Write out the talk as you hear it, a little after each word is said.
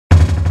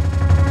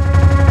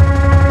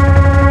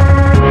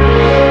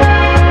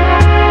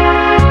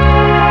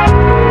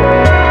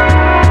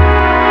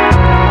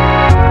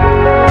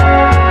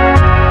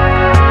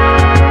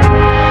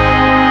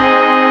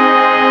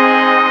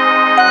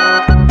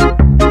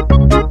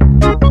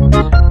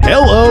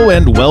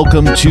and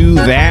welcome to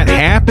That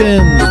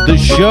Happens, the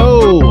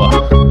show.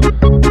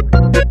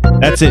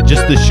 That's it,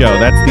 just the show.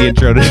 That's the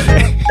intro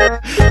today.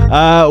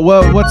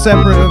 Well, what's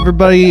up,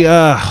 everybody?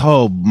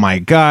 Oh my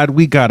God,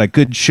 we got a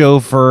good show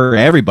for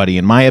everybody,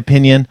 in my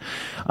opinion.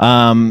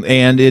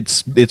 And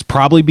it's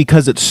probably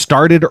because it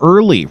started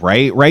early,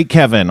 right? Right,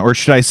 Kevin? Or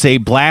should I say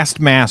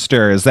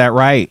Blastmaster? Is that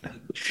right?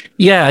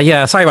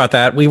 Yeah. Sorry about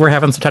that. We were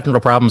having some technical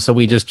problems, so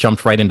we just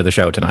jumped right into the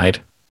show tonight.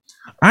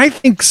 I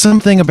think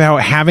something about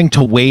having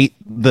to wait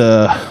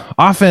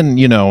often,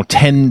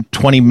 10,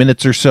 20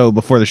 minutes or so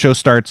before the show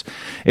starts,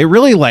 it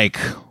really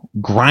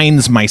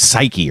grinds my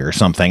psyche or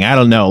something. I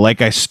don't know.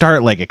 I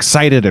start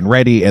excited and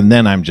ready, and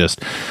then I'm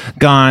just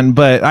gone.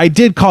 But I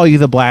did call you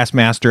the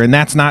Blastmaster, and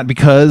that's not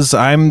because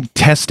I'm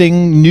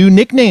testing new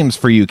nicknames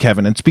for you,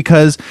 Kevin. It's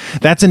because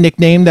that's a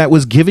nickname that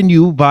was given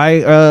you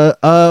by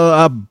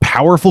a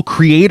powerful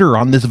creator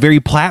on this very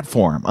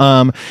platform.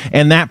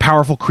 And that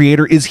powerful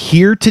creator is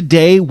here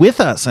today with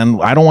us.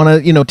 And I don't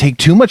want to, take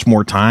too much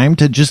more time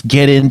to just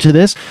get into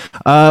this.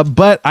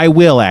 But I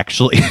will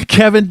actually.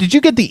 Kevin, did you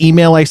get the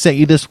email I sent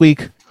you this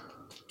week?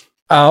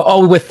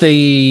 With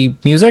the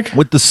music?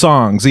 With the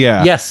songs,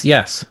 yeah.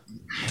 Yes.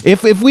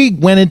 If we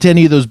went into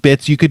any of those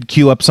bits, you could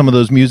cue up some of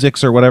those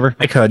musics or whatever?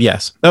 I could,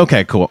 yes.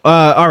 Okay, cool.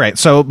 All right,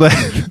 so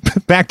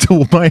back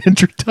to my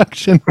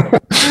introduction.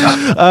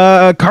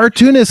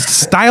 Cartoonist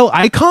style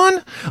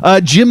icon?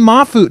 Jim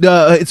Mahfood.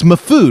 It's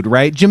Mahfood,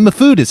 right? Jim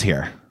Mahfood is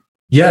here.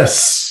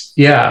 Yes,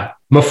 yeah.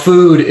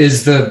 Mahfood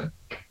is the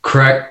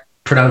correct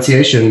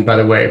pronunciation, by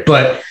the way.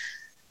 But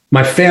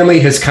my family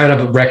has kind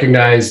of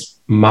recognized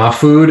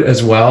Mahfood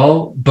as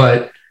well,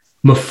 but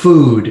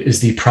Mahfood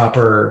is the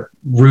proper,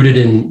 rooted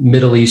in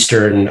Middle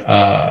Eastern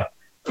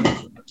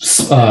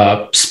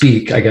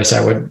speak, I guess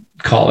I would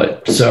call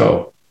it.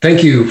 So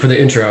thank you for the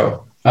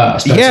intro.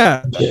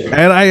 Yeah,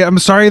 and I'm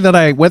sorry that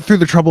I went through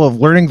the trouble of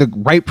learning the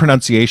right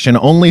pronunciation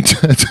only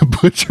to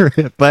butcher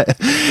it. But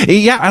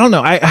yeah, I don't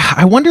know.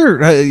 I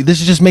wonder.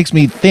 This just makes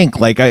me think.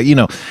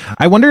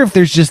 I wonder if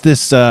there's just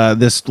this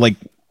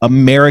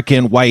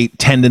American white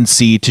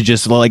tendency to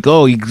just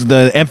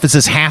the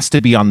emphasis has to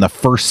be on the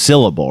first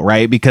syllable,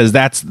 right? Because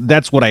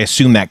that's what I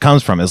assume that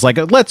comes from, is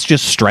let's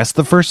just stress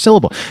the first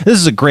syllable. This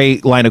is a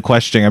great line of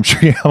questioning. I'm sure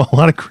you have a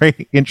lot of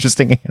great,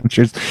 interesting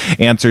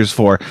answers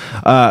for.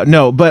 I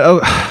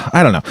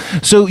don't know.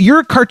 So you're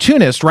a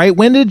cartoonist, right?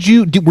 When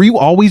were you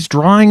always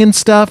drawing and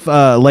stuff?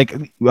 How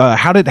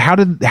did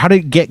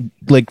it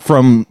get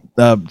from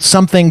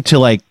something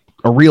to a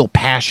real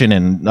passion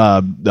and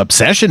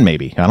obsession?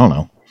 Maybe, I don't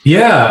know.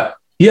 Yeah.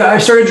 I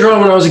started drawing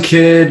when I was a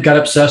kid, got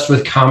obsessed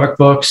with comic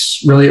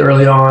books really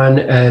early on.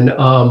 And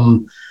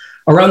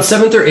around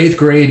 7th or 8th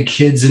grade,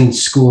 kids in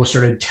school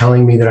started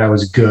telling me that I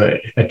was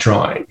good at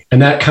drawing.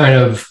 And that kind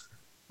of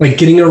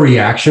getting a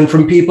reaction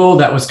from people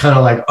that was kind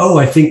of oh,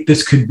 I think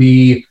this could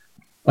be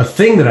a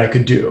thing that I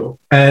could do.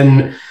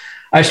 And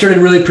I started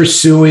really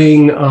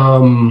pursuing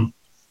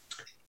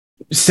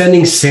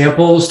sending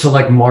samples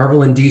to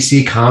Marvel and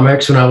DC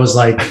comics when I was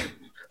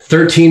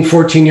 13,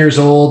 14 years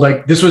old.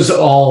 This was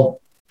all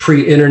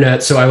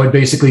pre-internet. So I would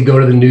basically go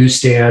to the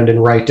newsstand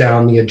and write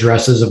down the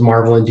addresses of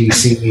Marvel and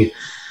DC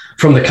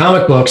from the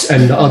comic books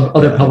and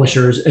other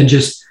publishers and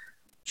just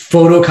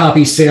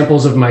photocopy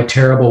samples of my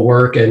terrible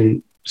work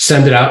and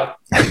send it out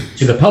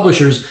to the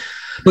publishers.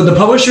 But the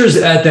publishers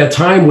at that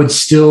time would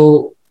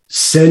still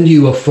send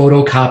you a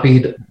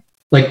photocopied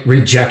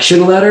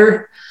rejection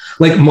letter.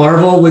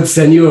 Marvel would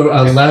send you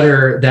a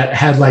letter that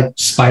had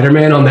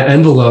Spider-Man on the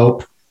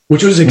envelope,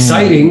 which was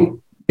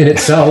exciting in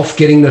itself,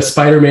 getting the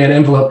Spider-Man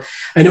envelope.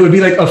 And it would be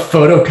a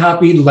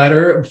photocopied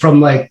letter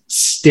from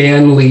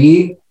Stan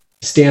Lee.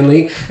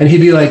 And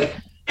he'd be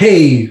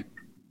hey,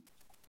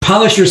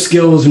 polish your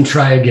skills and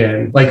try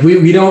again.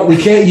 We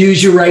can't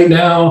use you right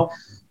now,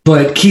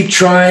 but keep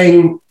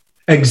trying.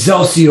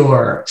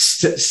 Excelsior,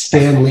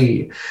 Stan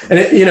Lee. And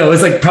it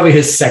was probably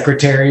his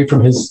secretary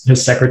from his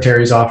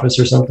secretary's office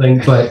or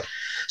something. But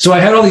so I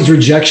had all these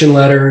rejection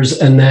letters,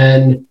 and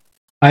then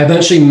I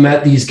eventually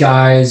met these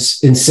guys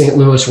in St.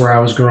 Louis where I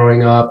was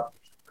growing up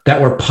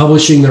that were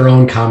publishing their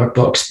own comic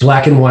books,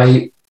 black and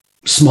white,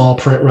 small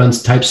print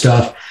runs type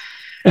stuff.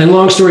 And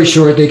long story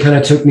short, they kind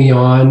of took me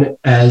on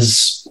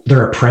as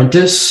their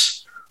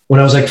apprentice when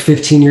I was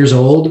 15 years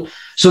old.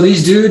 So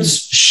these dudes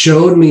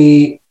showed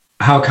me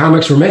how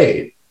comics were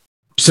made.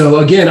 So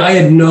again, I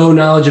had no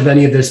knowledge of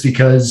any of this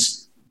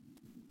because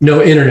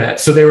no internet.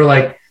 So they were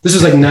this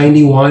is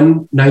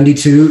 91,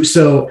 92.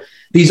 So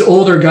these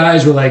older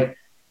guys were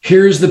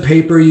here's the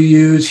paper you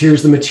use,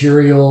 here's the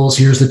materials,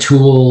 here's the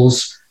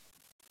tools,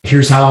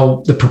 here's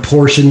how the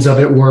proportions of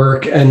it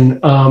work.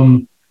 And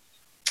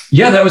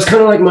that was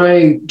kind of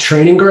my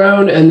training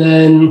ground. And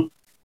then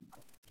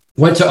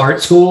went to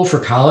art school for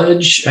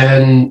college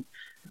and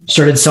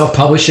started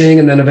self-publishing,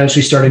 and then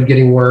eventually started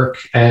getting work.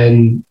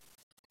 And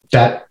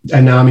now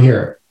I'm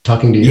here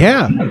talking to you.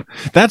 Yeah,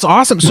 that's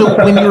awesome. So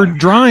when you were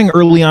drawing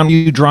early on, were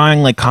you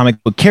drawing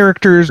comic book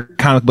characters,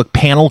 comic book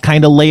panel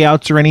kind of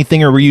layouts or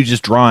anything, or were you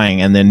just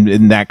drawing and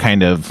then that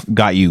kind of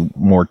got you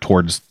more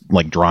towards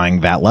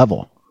drawing that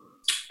level?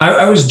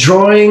 I was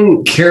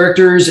drawing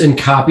characters and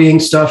copying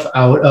stuff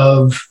out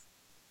of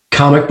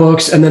comic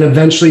books. And then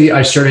eventually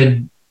I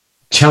started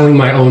telling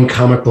my own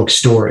comic book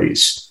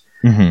stories.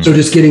 Mm-hmm. So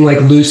just getting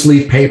like loose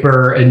leaf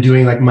paper and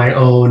doing like my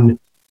own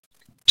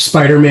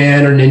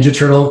Spider-Man or Ninja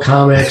Turtle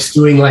comics,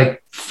 doing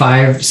like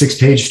 5-6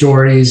 page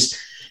stories,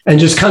 and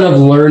just kind of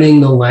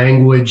learning the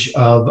language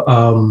of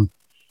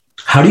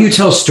how do you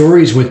tell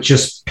stories with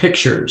just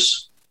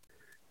pictures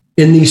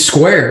in these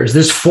squares.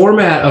 This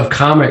format of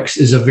comics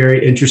is a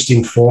very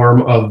interesting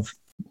form of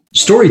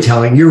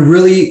storytelling. You're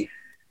really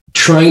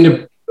trying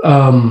to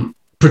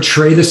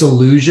portray this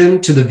illusion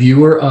to the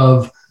viewer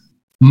of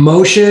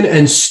motion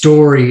and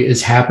story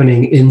is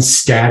happening in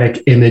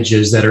static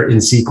images that are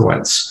in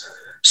sequence.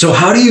 So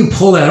how do you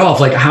pull that off?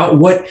 Like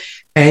what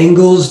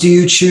angles do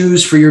you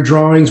choose for your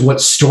drawings?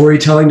 What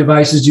storytelling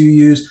devices do you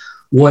use?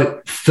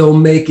 What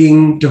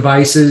filmmaking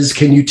devices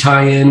can you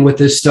tie in with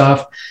this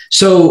stuff?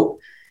 So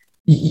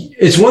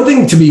it's one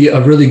thing to be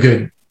a really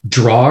good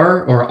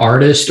drawer or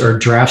artist or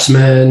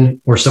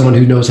draftsman or someone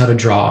who knows how to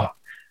draw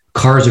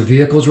cars or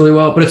vehicles really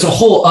well, but it's a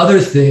whole other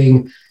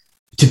thing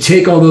to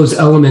take all those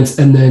elements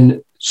and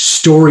then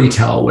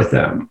storytell with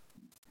them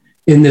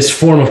in this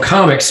form of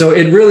comics. So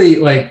it really,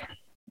 like,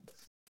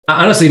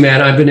 honestly,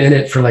 man, I've been in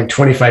it for like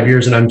 25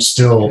 years and I'm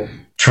still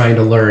trying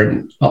to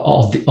learn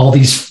all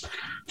these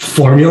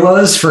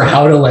formulas for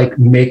how to like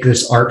make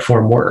this art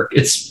form work.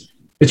 It's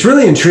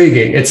really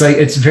intriguing. It's like,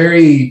 it's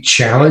very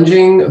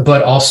challenging,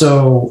 but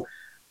also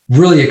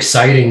really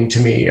exciting to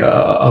me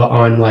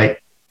on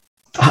like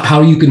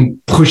how you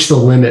can push the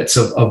limits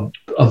of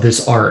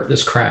this art,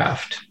 this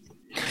craft.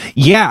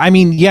 Yeah, I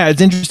mean, yeah,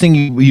 it's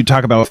interesting you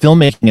talk about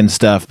filmmaking and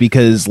stuff,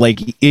 because like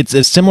it's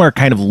a similar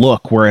kind of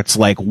look where it's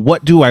like,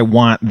 what do I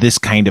want this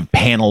kind of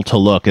panel to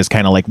look, is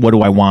kind of like, what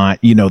do I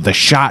want, the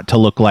shot to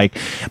look like?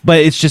 But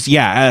it's just,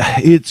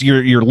 it's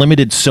you're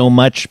limited so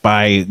much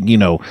by,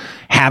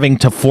 having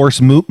to force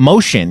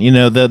motion,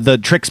 the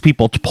tricks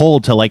people pull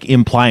to like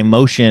imply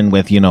motion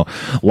with,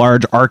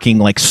 large arcing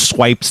like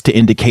swipes to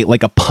indicate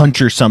like a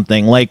punch or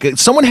something. Like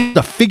someone has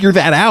to figure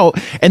that out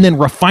and then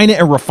refine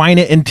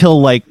it until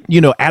like,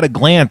 at a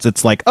glance,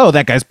 it's like, oh,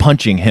 that guy's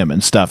punching him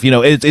and stuff.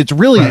 It's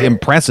really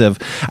impressive.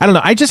 I don't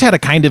know. I just had a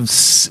kind of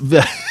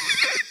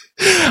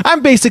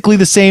I'm basically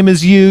the same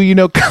as you,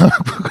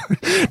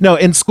 No,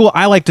 in school,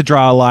 I like to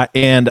draw a lot,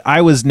 and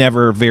I was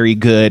never very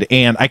good.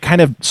 And I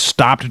kind of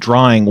stopped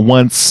drawing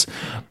once,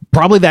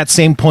 probably that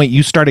same point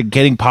you started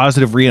getting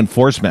positive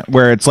reinforcement,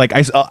 where it's like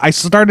I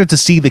started to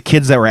see the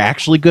kids that were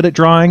actually good at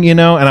drawing, and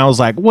I was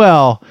like,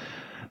 well,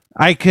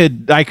 I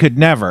could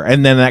never.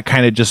 And then that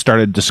kind of just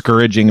started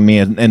discouraging me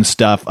and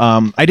stuff.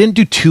 I didn't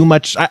do too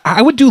much.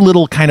 I would do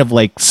little kind of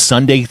like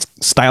Sunday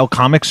style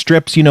comic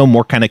strips,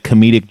 more kind of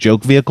comedic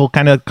joke vehicle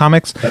kind of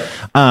comics,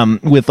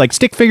 with like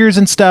stick figures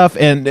and stuff.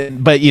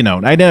 But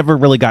I never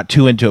really got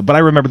too into it. But I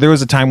remember there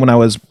was a time when I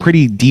was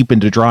pretty deep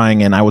into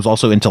drawing, and I was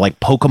also into like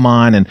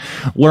Pokemon and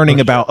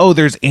learning about,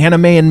 there's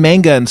anime and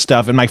manga and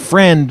stuff. And my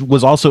friend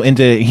was also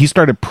he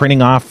started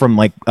printing off from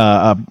like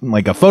a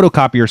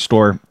photocopier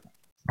store,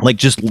 like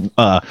just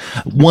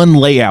one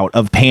layout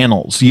of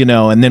panels,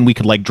 and then we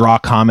could like draw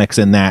comics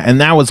in that,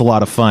 and that was a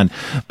lot of fun.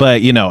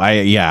 But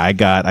I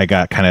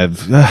got kind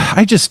of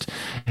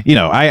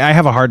I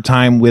have a hard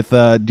time with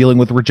dealing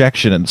with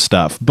rejection and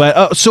stuff.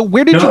 But so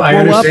where did you grow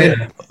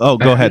up?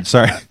 Go ahead.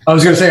 Sorry, I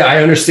was gonna say,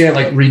 I understand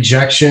like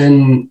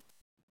rejection.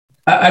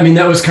 I mean,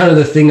 that was kind of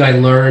the thing I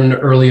learned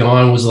early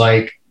on, was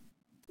like,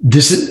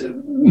 this is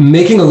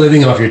making a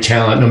living off your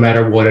talent, no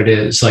matter what it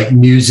is, like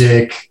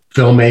music,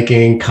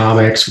 filmmaking,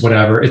 comics,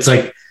 whatever. It's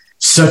like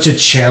such a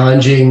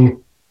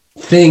challenging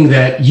thing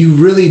that you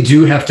really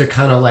do have to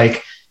kind of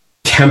like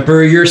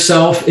temper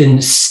yourself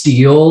in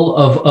steel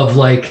of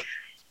like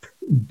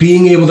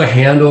being able to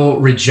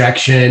handle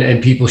rejection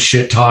and people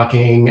shit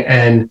talking.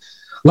 And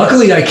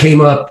luckily I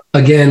came up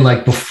again,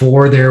 like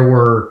before there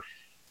were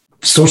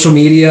social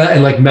media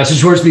and like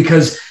message boards,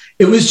 because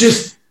it was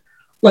just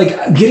like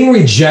getting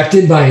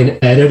rejected by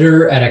an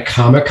editor at a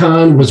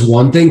Comic-Con was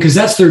one thing, because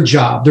that's their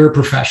job. They're a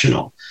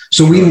professional.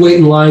 So we'd wait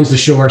in lines to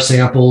show our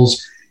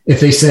samples. If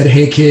they said,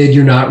 hey, kid,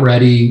 you're not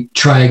ready,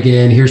 try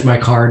again. Here's my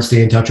card.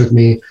 Stay in touch with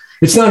me.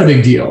 It's not a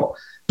big deal.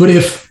 But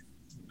if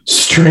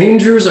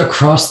strangers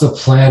across the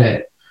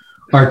planet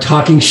are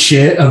talking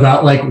shit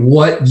about like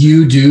what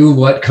you do,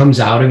 what comes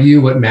out of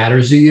you, what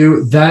matters to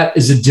you, that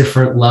is a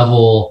different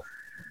level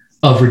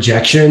of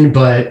rejection.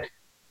 But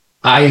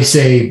I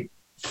say,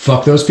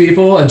 fuck those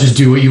people and just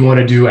do what you want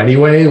to do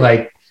anyway.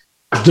 Like,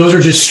 those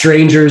are just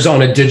strangers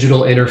on a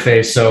digital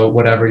interface. So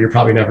whatever, you're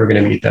probably never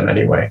going to meet them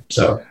anyway.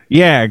 So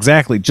yeah,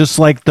 exactly. Just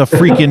like the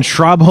freaking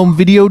Schraub Home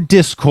Video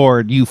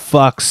Discord, you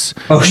fucks.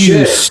 Oh,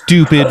 you shit.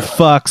 Stupid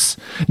fucks.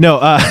 No,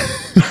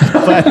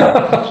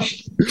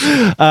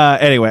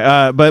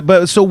 anyway,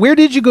 but so where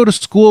did you go to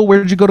school? Where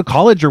did you go to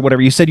college or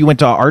whatever? You said you went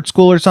to art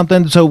school or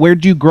something. So where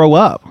did you grow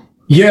up?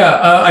 Yeah,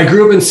 I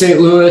grew up in St.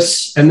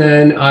 Louis, and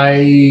then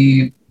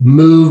I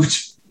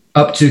moved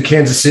up to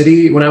Kansas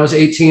City when I was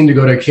 18 to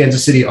go to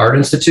Kansas City Art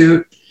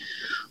Institute,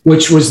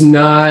 which was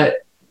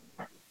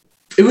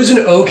it it was an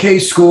okay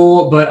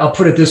school, but I'll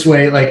put it this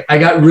way. Like I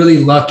got really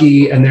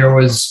lucky and there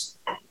was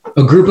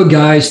a group of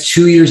guys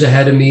 2 years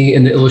ahead of me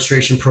in the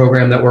illustration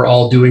program that were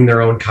all doing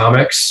their own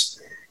comics.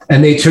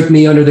 And they took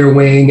me under their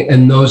wing.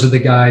 And those are the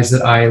guys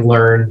that I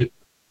learned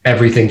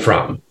everything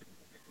from.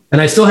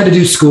 And I still had to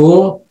do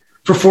school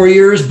for 4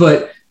 years,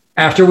 but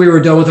after we were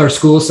done with our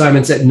school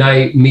assignments at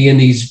night, me and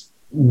these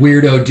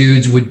weirdo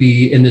dudes would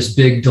be in this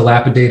big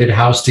dilapidated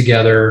house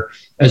together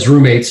as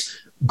roommates,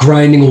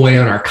 grinding away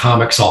on our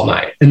comics all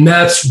night. And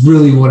that's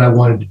really what I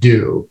wanted to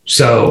do.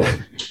 So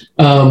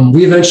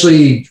we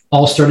eventually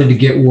all started to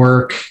get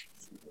work.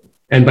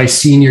 And by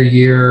senior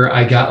year,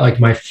 I got like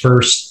my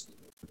first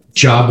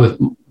job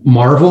with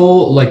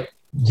Marvel, like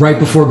right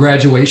before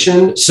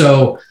graduation.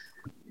 So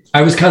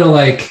I was kind of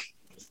like,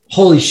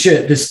 holy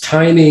shit, this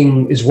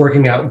timing is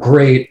working out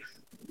great.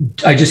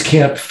 I just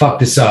can't fuck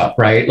this up,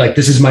 right? Like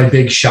this is my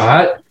big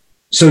shot.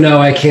 So now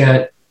I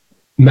can't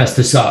mess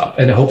this up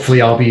and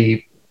hopefully I'll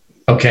be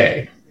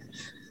okay.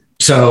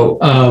 So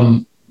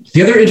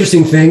the other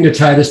interesting thing to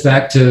tie this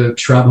back to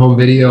Schraub Home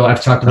Video,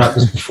 I've talked about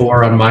this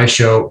before on my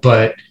show,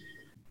 but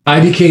I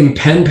became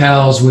pen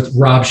pals with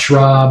Rob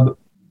Schraub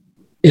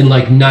in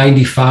like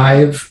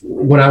 95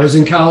 when I was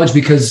in college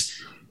because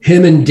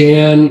him and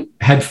Dan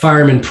had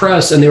Fireman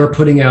Press and they were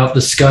putting out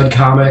the Scud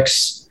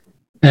comics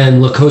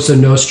and Lokos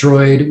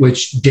Nostroid,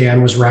 which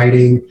Dan was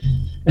writing.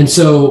 And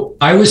so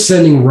I was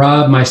sending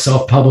Rob my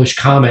self-published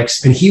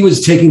comics and he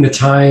was taking the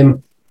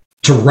time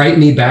to write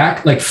me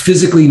back, like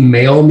physically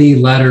mail me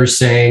letters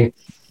saying,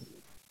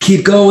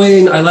 keep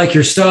going. I like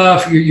your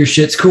stuff. Your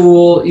shit's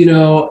cool, you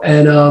know?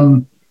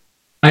 And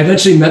I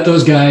eventually met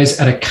those guys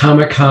at a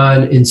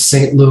Comic-Con in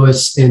St.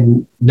 Louis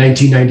in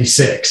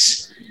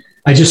 1996.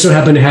 I just so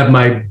happened to have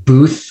my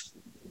booth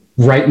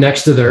right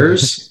next to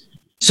theirs.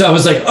 So I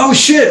was like, oh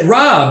shit,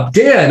 Rob,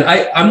 Dan,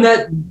 I'm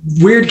that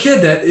weird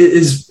kid that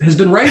has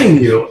been writing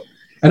you.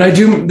 And I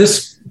do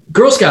this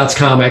Girl Scouts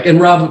comic.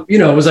 And Rob, you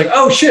know, was like,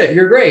 oh shit,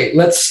 you're great.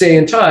 Let's stay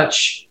in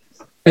touch.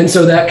 And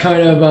so that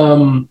kind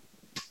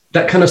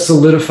of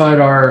solidified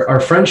our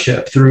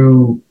friendship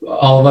through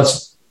all of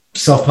us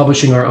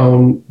self-publishing our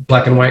own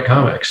black and white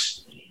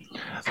comics.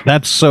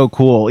 That's so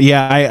cool.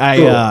 Yeah,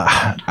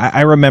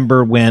 I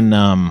remember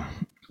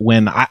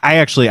when I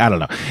actually, I don't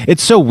know,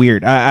 it's so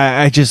weird.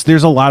 I just,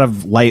 there's a lot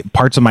of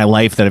parts of my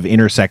life that have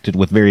intersected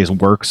with various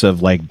works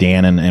of like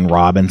Dan and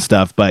Rob and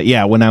stuff. But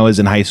yeah, when I was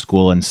in high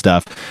school and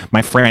stuff,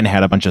 my friend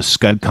had a bunch of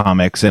Scud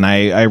comics and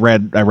I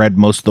read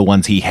most of the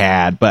ones he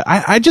had, but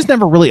I just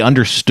never really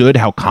understood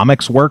how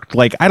comics worked.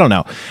 Like, I don't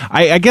know.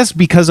 I guess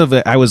because of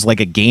it, I was like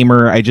a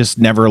gamer. I just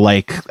never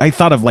I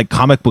thought of like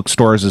comic book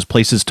stores as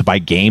places to buy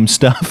game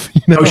stuff.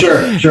 You know?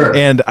 Oh, sure.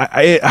 And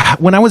I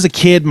when I was a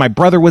kid, my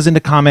brother was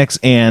into comics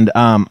and,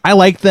 I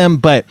liked them,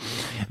 but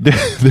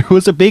there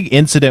was a big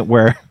incident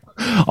where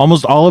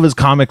almost all of his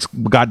comics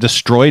got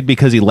destroyed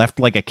because he left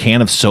like a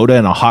can of soda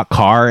in a hot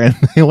car and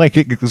like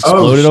it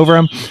exploded over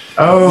him.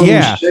 Oh,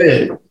 yeah.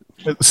 Shit.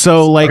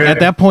 So like at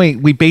that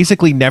point, we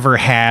basically never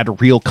had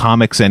real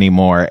comics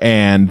anymore.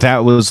 And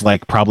that was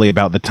like probably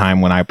about the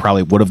time when I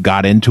probably would have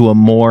got into them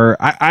more.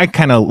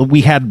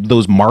 We had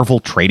those Marvel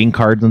trading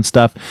cards and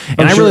stuff.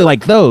 And I really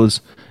like those.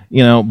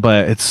 You know,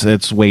 but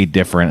it's way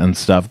different and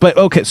stuff. But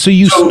okay, so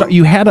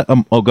you had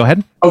a go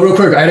ahead. Oh, real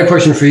quick, I had a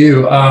question for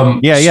you.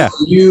 Yeah.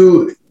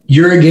 So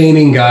you're a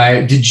gaming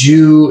guy. Did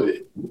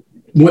you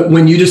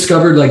when you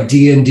discovered like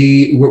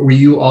D&D, were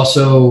you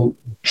also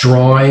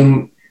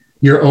drawing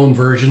your own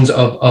versions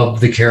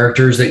of the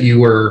characters that you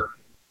were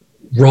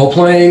role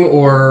playing,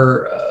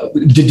 or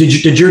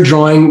did your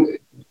drawing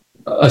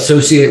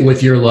associate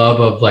with your love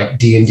of like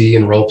D&D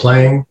and role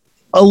playing?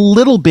 A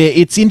little bit.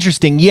 It's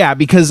interesting. Yeah,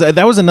 because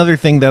that was another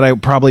thing that I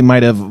probably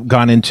might have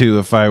gone into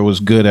if I was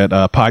good at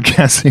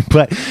podcasting.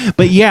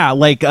 But yeah,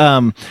 like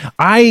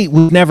I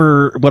was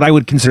never what I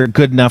would consider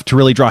good enough to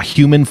really draw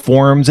human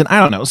forms. And I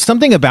don't know,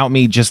 something about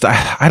me just,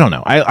 I don't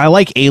know. I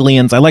like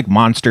aliens. I like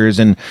monsters.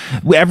 And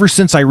ever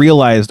since I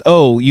realized,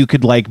 oh, you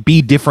could like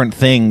be different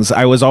things,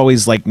 I was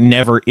always like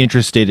never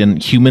interested in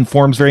human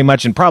forms very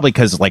much. And probably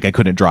because like I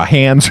couldn't draw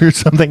hands or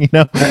something, you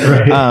know?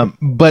 Right.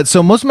 But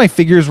so most of my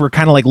figures were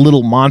kind of like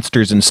little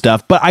monsters and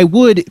stuff, but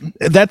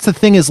that's the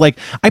thing is like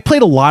I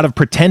played a lot of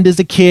pretend as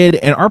a kid,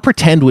 and our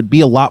pretend would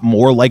be a lot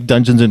more like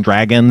Dungeons and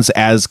Dragons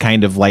as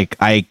kind of like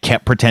I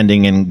kept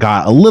pretending and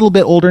got a little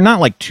bit older,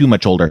 not like too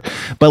much older,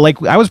 but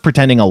like I was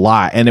pretending a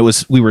lot, and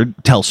we would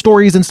tell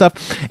stories and stuff,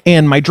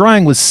 and my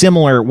drawing was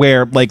similar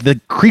where like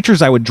the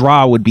creatures I would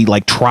draw would be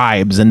like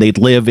tribes, and they'd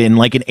live in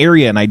like an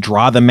area, and I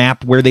draw the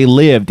map where they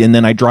lived, and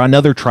then I draw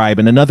another tribe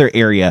in another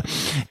area,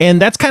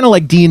 and that's kind of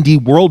like D&D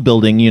world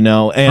building, you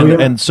know,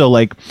 and so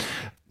like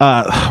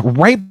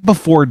right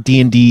before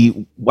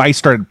D&D, I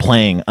started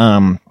playing.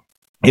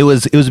 it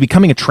was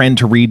becoming a trend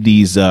to read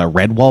these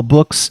Redwall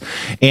books,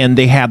 and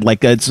they had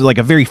it's like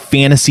a very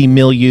fantasy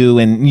milieu,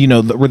 and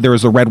there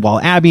was a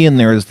Redwall Abbey, and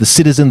there was the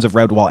citizens of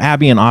Redwall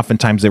Abbey, and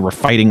oftentimes they were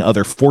fighting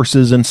other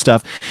forces and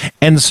stuff.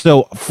 And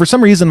so for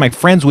some reason, my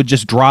friends would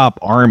just draw up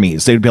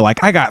armies. They'd be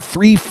like, I got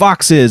 3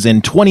 foxes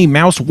and 20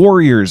 mouse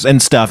warriors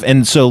and stuff.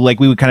 And so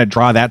we would kind of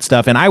draw that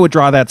stuff, and I would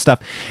draw that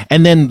stuff,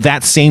 and then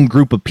that same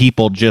group of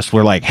people just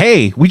were like,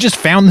 hey, we just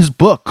found this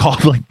book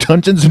called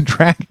Dungeons and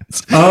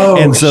Dragons.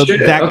 Oh, and so shit.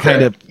 that Okay.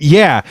 kind of,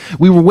 yeah,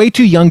 we were way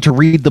too young to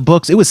read the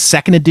books. It was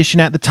 2nd edition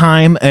at the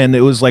time, and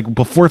it was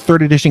before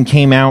 3rd edition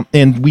came out,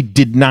 and we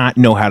did not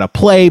know how to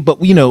play, but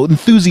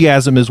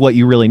enthusiasm is what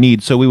you really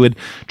need. So we would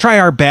try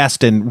our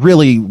best and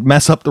really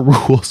mess up the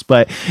rules,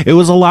 but it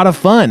was a lot of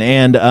fun.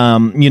 And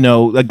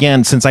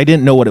again, since I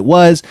didn't know what it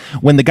was,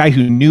 when the guy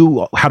who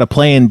knew how to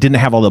play and didn't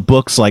have all the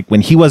books,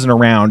 when he wasn't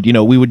around,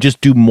 we would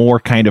just do more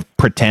kind of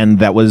pretend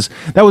that was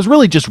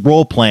really just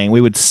role playing.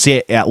 We would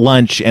sit at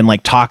lunch and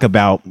talk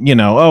about,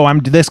 oh, I'm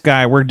this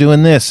guy, we're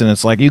doing this, and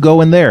it's you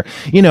go in there,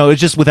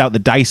 it's just without the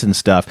dice and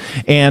stuff.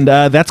 And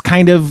that's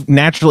kind of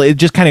natural. It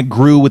just kind of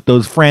grew with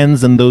those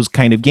friends and those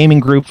kind of gaming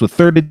groups with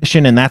 3rd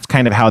edition, and that's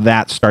kind of how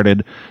that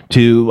started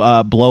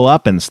to blow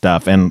up and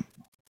stuff. And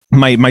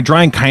my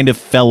drawing kind of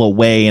fell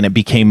away, and it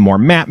became more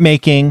map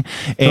making,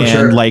 and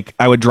sure.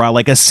 I would draw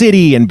a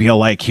city and be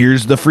like,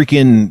 here's the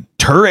freaking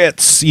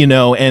turrets,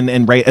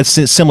 and write a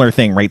similar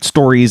thing, write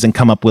stories and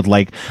come up with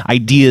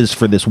ideas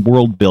for this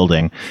world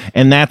building.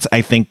 And that's,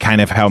 I think,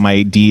 kind of how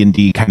my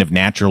D&D kind of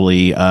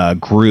naturally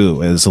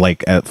grew as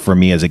for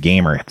me as a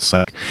gamer.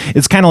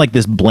 It's kind of like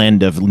this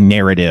blend of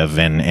narrative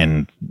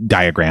and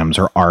diagrams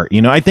or art.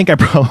 I think I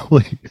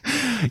probably,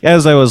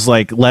 as I was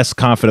less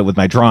confident with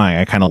my drawing,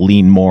 I kind of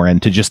leaned more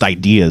into just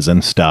ideas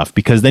and stuff,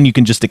 because then you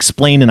can just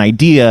explain an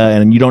idea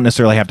and you don't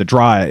necessarily have to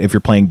draw it. If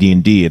you're playing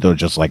D&D, it'll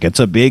just it's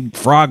a big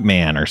frog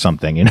man or something.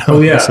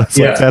 Oh yeah, So it's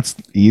yeah. that's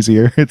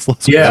easier. It's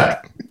less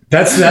Yeah,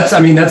 that's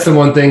the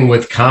one thing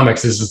with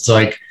comics is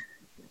it's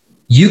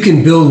you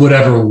can build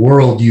whatever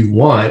world you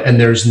want,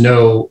 and there's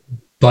no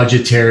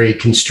budgetary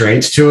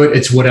constraints to it.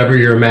 It's whatever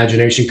your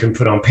imagination can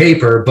put on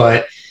paper.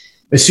 But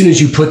as soon as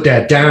you put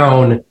that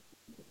down,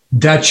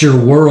 that's your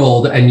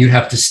world, and you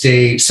have to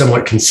stay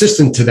somewhat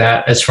consistent to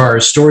that as far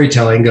as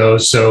storytelling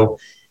goes. So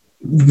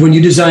when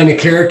you design a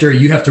character,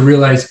 you have to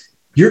realize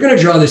you're going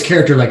to draw this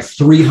character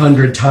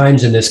 300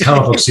 times in this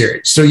comic book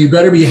series. So you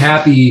better be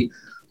happy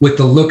with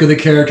the look of the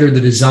character,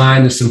 the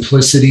design, the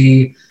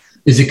simplicity.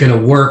 Is it going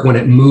to work when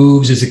it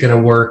moves? Is it going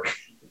to work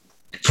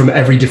from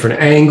every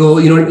different angle?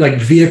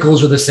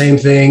 Vehicles are the same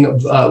thing.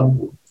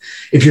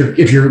 If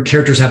your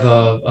characters have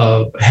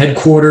a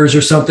headquarters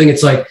or something,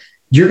 it's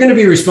you're going to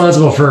be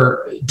responsible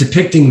for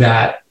depicting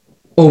that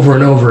over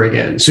and over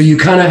again. So you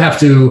kind of have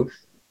to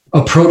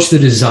approach the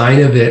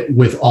design of it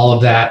with all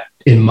of that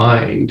in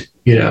mind.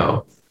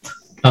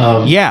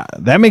 Yeah,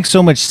 that makes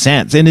so much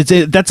sense. And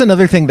that's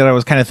another thing that I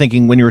was kind of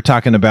thinking when you were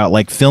talking about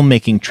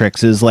filmmaking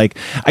tricks is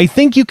I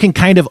think you can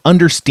kind of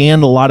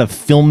understand a lot of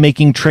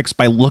filmmaking tricks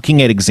by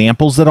looking at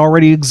examples that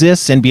already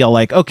exist and be all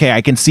okay,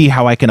 I can see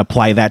how I can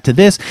apply that to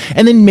this.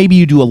 And then maybe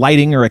you do a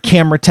lighting or a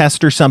camera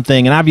test or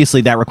something. And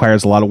obviously that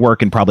requires a lot of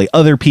work and probably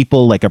other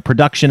people, a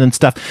production and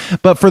stuff.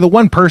 But for the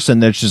one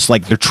person that's just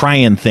they're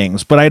trying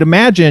things. But I'd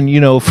imagine,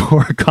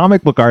 for a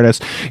comic book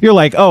artist, you're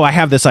oh, I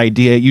have this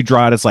idea. You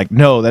draw it. It's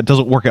no, that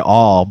doesn't work at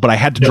all. But I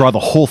had to draw the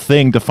whole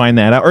thing to find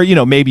that out,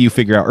 or maybe you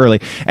figure out early,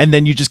 and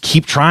then you just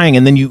keep trying,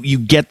 and then you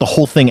get the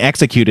whole thing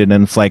executed,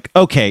 and it's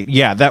okay,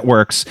 yeah, that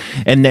works.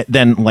 And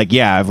then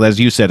yeah, as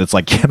you said, it's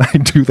can I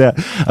do that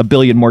a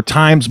billion more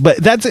times? But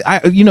that's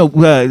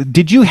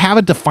did you have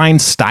a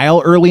defined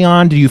style early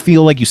on? Do you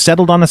feel you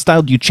settled on a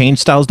style? Do you change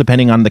styles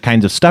depending on the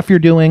kinds of stuff you're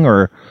doing,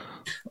 or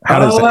how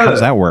does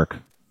that work?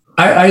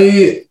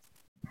 I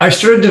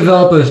started to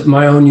develop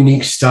my own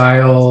unique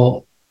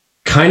style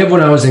kind of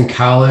when I was in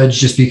college,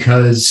 just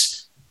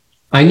because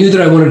I knew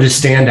that I wanted to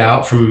stand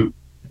out from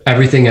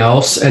everything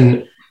else.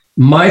 And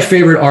my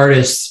favorite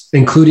artists,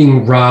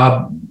 including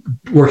Rob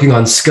working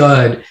on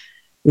Scud,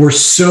 were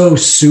so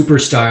super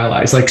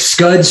stylized.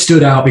 Scud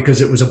stood out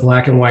because it was a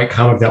black and white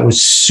comic that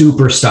was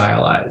super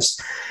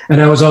stylized.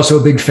 And I was also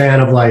a big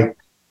fan of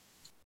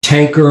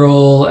Tank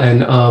Girl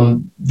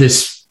and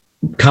this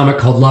comic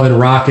called Love and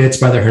Rockets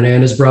by the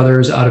Hernandez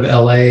brothers out of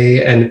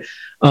LA. And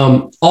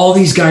all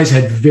these guys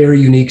had very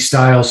unique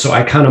styles. So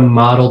I kind of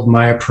modeled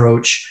my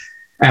approach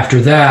after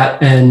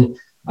that. And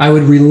I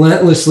would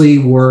relentlessly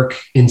work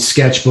in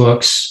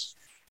sketchbooks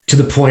to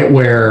the point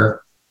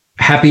where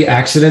happy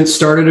accidents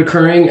started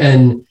occurring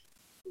and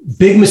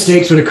big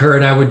mistakes would occur.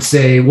 And I would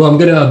say, well, I'm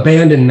going to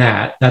abandon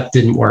that. That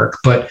didn't work.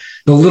 But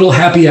the little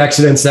happy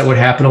accidents that would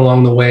happen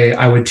along the way,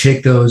 I would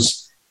take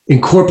those,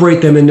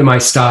 incorporate them into my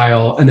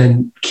style, and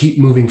then keep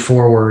moving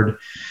forward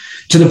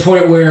to the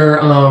point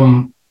where,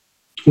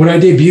 when I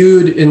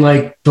debuted in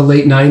the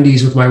late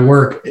 90s with my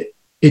work,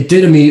 it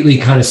did immediately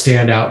kind of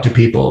stand out to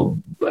people.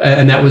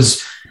 And that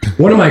was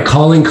one of my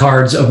calling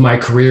cards of my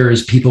career,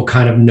 is people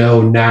kind of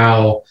know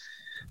now,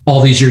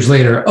 all these years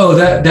later, oh,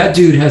 that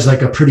dude has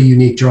a pretty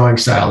unique drawing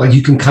style.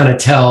 You can kind of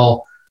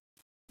tell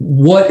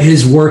what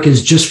his work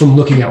is just from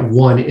looking at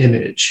one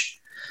image.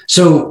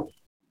 So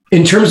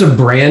in terms of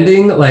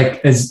branding,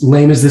 like as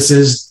lame as this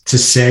is to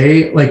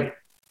say, like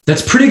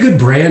that's pretty good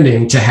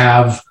branding to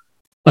have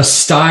a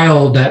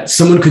style that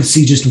someone could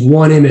see just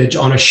one image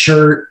on a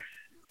shirt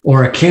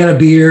or a can of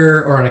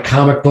beer or on a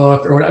comic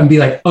book or and be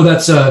like, oh,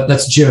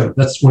 that's Jim.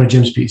 That's one of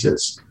Jim's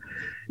pieces.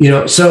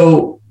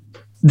 So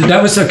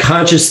that was a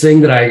conscious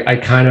thing that I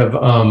kind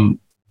of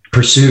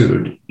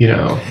pursued,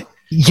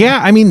 Yeah,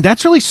 I mean,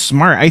 that's really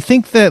smart. I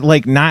think that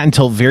like not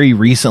until very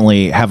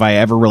recently have I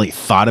ever really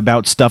thought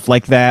about stuff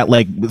like that,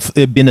 like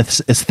been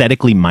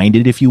aesthetically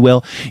minded, if you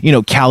will.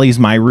 Callie's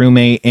my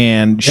roommate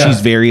and she's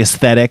very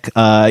aesthetic.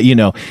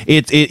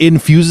 It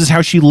infuses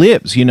how she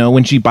lives.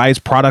 When she buys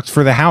products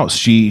for the house,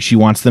 she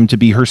wants them to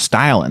be her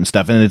style and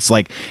stuff. And it's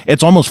like,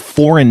 it's almost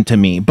foreign to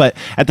me. But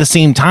at the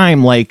same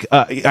time, like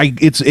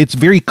it's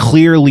very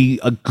clearly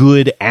a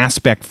good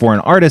aspect for an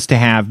artist to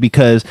have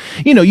because,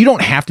 you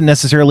don't have to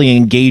necessarily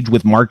engage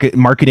with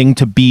marketing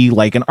to be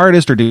like an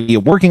artist or to be a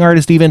working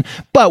artist even,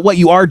 but what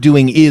you are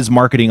doing is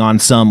marketing on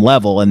some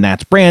level, and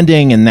that's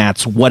branding, and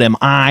that's what am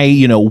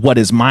I, what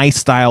is my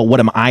style, what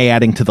am I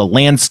adding to the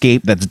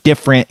landscape that's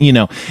different,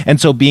 and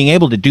so being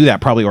able to do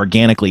that probably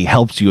organically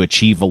helps you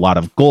achieve a lot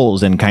of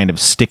goals and kind of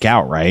stick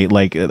out, right?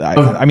 Like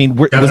I mean,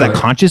 was that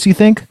conscious, you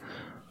think?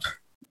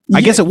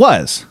 I guess it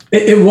was.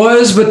 It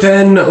was, but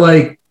then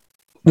like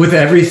with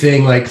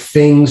everything, like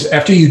things,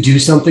 after you do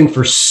something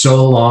for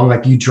so long,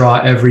 like you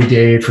draw every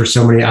day for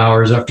so many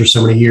hours after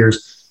so many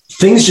years,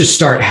 things just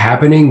start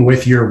happening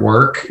with your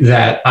work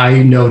that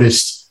I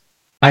noticed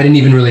I didn't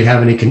even really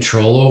have any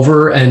control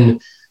over. And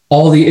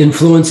all the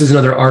influences and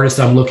other artists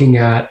I'm looking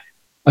at,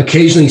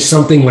 occasionally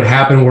something would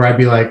happen where I'd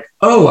be like,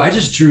 oh, I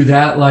just drew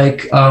that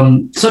like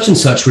such and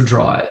such would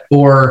draw it.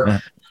 Or,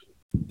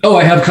 oh,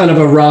 I have kind of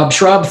a Rob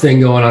Schraub thing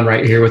going on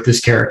right here with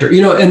this character,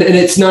 and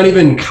it's not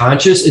even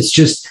conscious. It's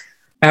just,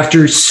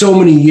 after so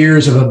many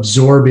years of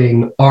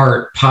absorbing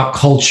art, pop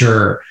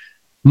culture,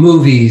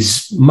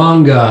 movies,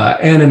 manga,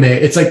 anime,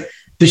 it's like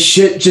the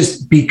shit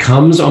just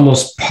becomes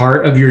almost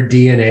part of your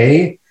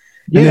DNA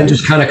and then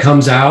just kind of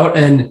comes out.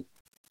 And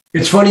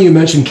it's funny you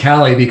mentioned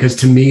Callie because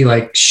to me,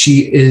 like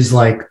she is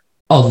like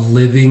a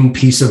living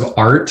piece of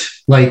art.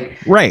 Like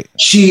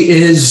she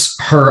is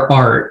her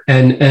art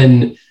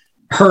and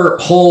her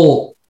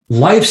whole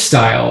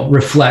lifestyle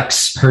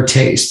reflects her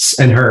tastes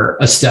and her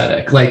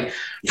aesthetic. Like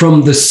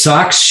from the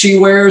socks she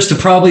wears to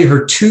probably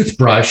her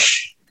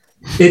toothbrush,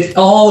 it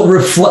all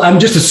I'm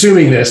just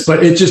assuming this,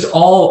 but it just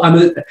all,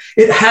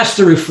 it has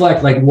to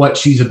reflect like what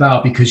she's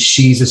about because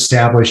she's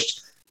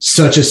established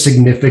such a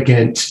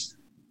significant,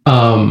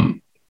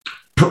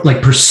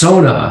 like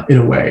persona in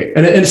a way.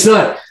 And it's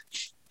not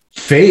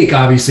fake,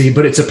 obviously,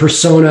 but it's a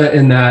persona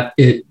in that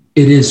it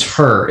is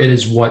her, it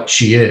is what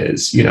she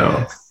is,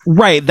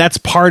 Right. That's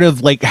part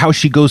of like how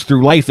she goes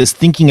through life is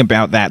thinking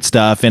about that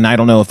stuff. And I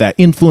don't know if that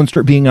influenced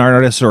her being an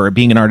artist or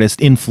being an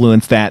artist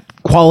influenced that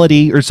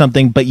quality or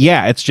something. But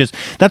yeah, it's just,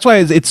 that's why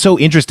it's so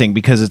interesting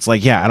because it's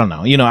like, yeah, I don't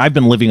know. I've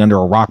been living under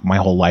a rock my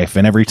whole life.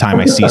 And every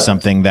time I see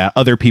something that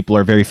other people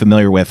are very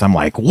familiar with, I'm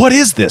like, what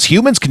is this?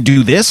 Humans can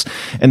do this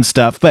and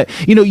stuff. But,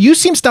 you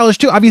seem stylish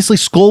too. Obviously,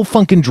 Skull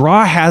Funk and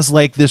Draw has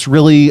like this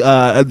really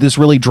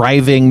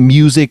driving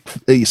music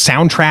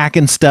soundtrack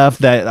and stuff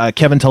that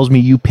Kevin tells me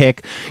you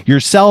pick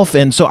yourself.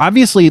 And so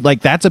obviously like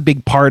that's a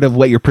big part of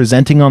what you're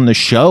presenting on the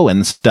show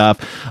and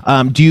stuff.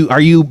 Are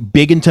you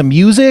big into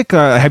music?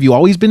 Have you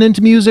always been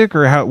into music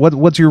or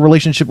what's your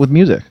relationship with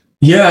music?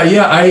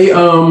 Yeah.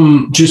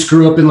 I just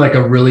grew up in like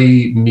a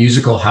really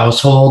musical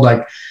household.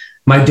 Like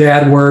my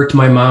dad worked,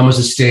 my mom was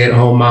a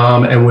stay-at-home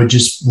mom and would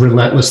just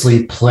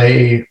relentlessly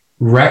play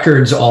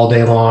records all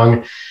day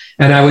long.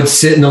 And I would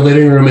sit in the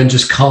living room and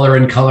just color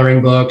in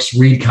coloring books,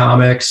 read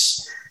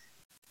comics,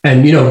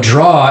 and,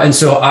 draw. And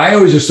so I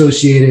always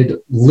associated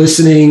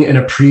listening and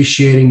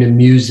appreciating the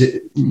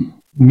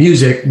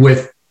music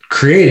with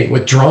creating,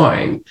 with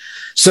drawing.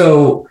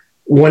 So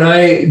when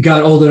I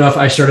got old enough,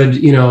 I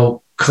started,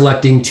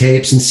 collecting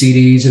tapes and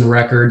CDs and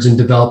records and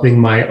developing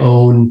my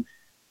own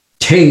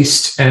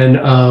taste. And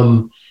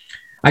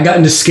I got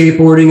into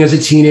skateboarding as a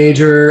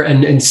teenager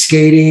and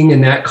skating,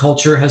 and that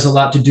culture has a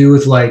lot to do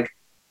with like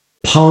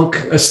punk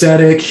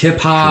aesthetic, hip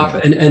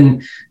hop,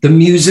 and the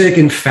music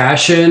and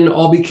fashion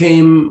all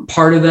became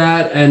part of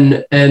that.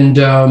 And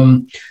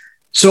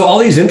so all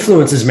these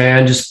influences,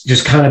 man,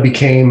 just kind of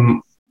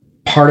became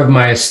part of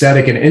my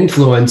aesthetic and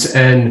influence.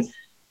 And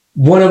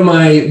one of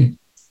my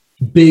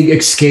big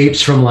escapes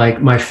from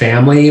like my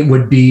family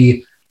would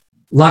be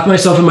lock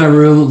myself in my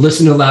room,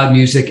 listen to loud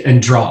music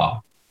and draw,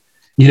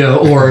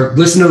 or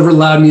listen to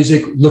loud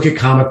music, look at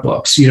comic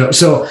books,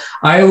 So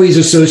I always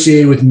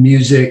associated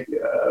music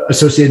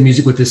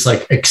with this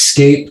like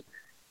escape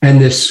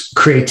and this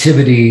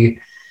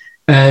creativity.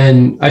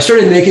 And I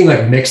started making like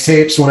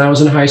mixtapes when I was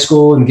in high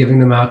school and giving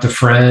them out to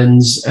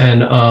friends.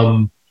 And,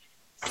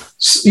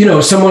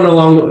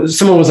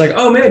 someone was like,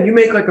 oh man, you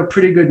make like a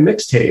pretty good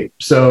mixtape.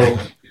 So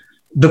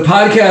the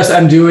podcast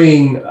I'm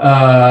doing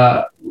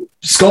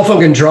Skull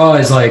Funk and Draw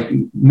is like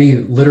me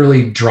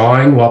literally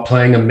drawing while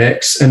playing a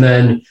mix. And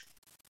then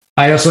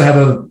I also have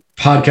a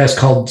podcast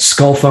called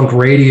Skull Funk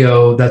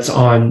Radio that's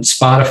on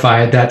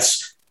Spotify.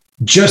 That's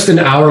just an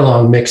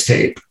hour-long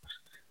mixtape.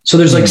 So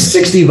there's like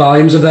 60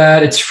 volumes of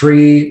that. It's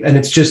free. And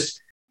it's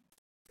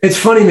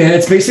funny, man.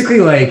 It's basically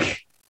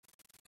like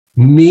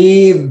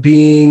me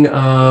being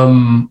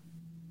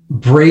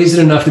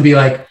brazen enough to be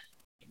like,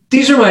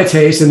 these are my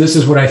tastes and this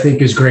is what I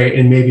think is great.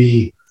 And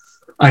maybe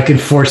I can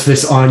force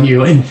this on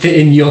you and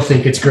you'll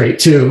think it's great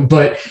too.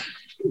 But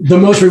the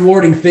most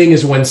rewarding thing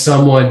is when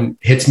someone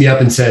hits me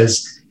up and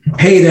says,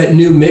 hey, that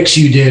new mix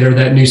you did or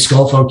that new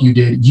Skull Funk you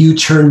did, you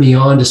turned me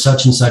on to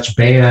such and such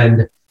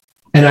band.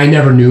 And I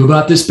never knew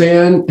about this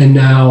band. And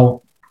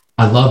now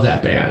I love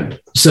that band.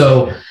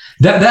 So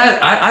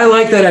I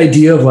like that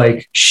idea of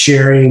like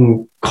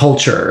sharing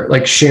culture,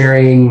 like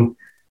sharing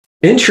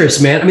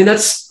interests, man. I mean,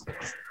 that's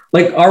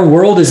like our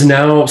world is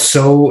now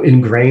so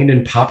ingrained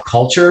in pop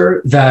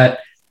culture that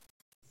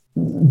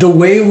the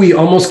way we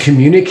almost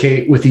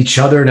communicate with each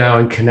other now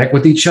and connect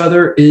with each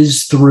other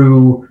is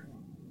through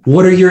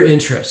what are your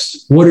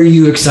interests? What are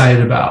you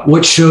excited about?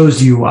 What shows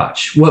do you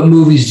watch? What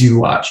movies do you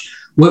watch?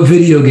 What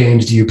video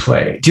games do you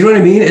play? Do you know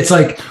what I mean? It's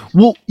like,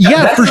 well,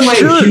 yeah, that's for the way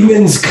sure.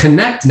 Humans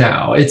connect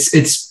now.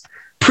 It's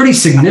pretty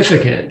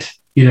significant.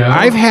 You know,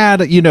 I've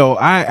had,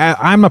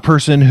 I'm a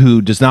person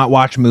who does not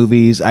watch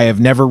movies. I have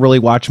never really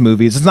watched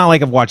movies. It's not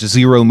like I've watched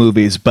 0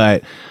 movies,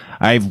 but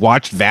I've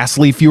watched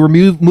vastly fewer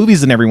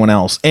movies than everyone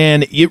else.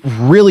 And it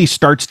really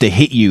starts to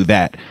hit you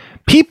that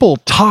people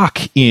talk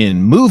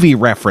in movie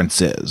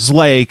references.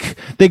 Like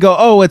they go,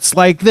 oh, it's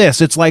like this,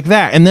 it's like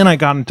that. And then I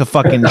got into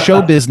fucking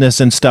show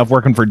business and stuff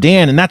working for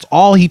Dan. And that's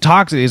all he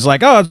talks. He's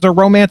like, oh, it's a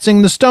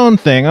romancing the stone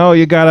thing. Oh,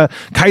 you got a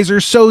Kaiser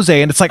Soze.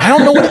 And it's like, I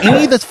don't know what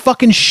any of this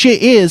fucking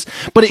shit is.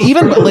 But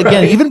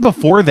even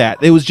before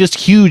that, it was just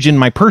huge in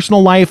my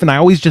personal life. And I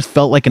always just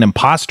felt like an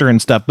imposter and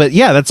stuff. But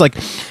yeah, that's like,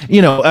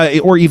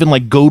 or even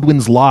like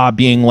Godwin's Law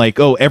being like,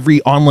 oh,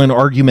 every online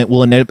argument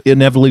will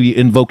inevitably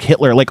invoke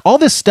Hitler. Like all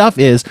this stuff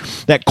is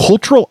that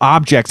cultural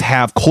objects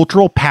have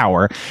cultural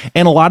power,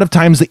 and a lot of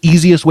times the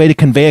easiest way to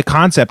convey a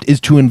concept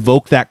is to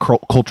invoke that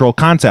cultural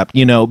concept,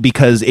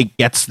 because it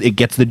gets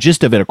the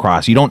gist of it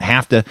across. You don't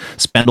have to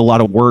spend a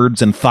lot of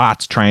words and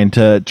thoughts trying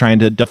to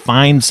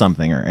define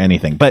something or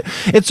anything. But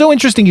it's so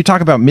interesting you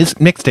talk about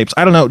mixtapes.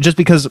 I don't know, just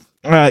because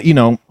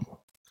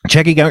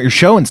checking out your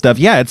show and stuff,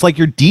 yeah, it's like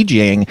you're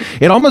DJing.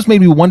 It almost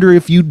made me wonder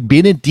if you'd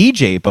been a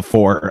DJ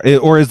before,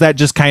 or is that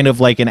just kind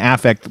of like an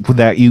affect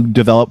that you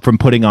developed from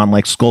putting on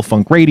like Skull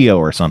Funk Radio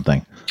or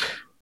something?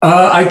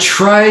 I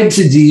tried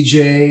to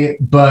DJ,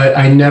 but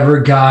I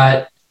never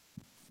got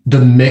the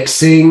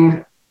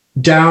mixing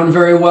down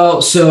very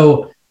well.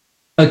 So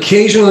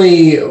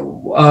occasionally,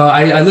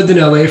 I lived in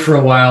LA for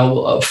a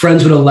while.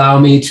 Friends would allow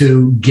me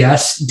to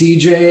guest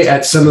DJ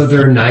at some of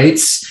their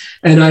nights.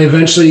 And I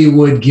eventually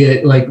would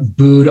get like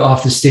booed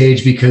off the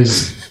stage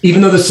because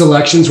even though the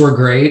selections were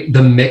great,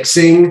 the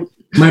mixing,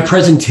 my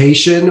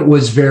presentation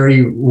was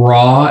very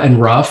raw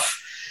and rough.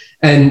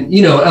 And,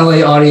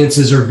 LA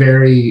audiences are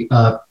very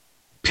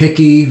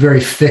picky, very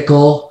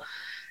fickle,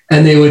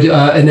 and they would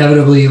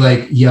inevitably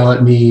like yell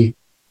at me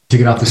to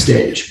get off the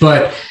stage.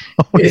 But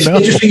it's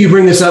interesting you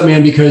bring this up,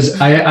 man, because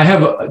I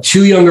have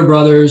 2 younger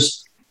brothers.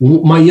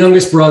 My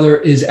youngest brother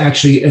is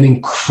actually an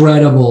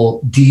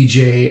incredible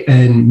DJ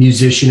and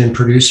musician and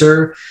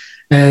producer.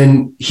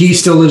 And he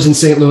still lives in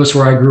St. Louis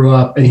where I grew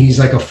up. And he's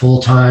like a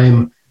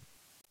full-time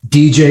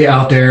DJ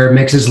out there,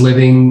 makes his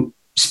living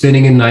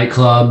spinning in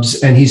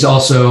nightclubs. And he's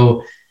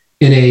also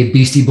in a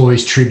Beastie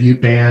Boys tribute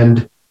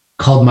band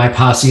called My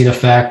Posse in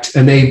Effect.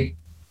 And they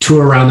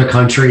tour around the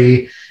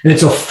country. And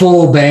it's a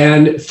full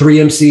band, 3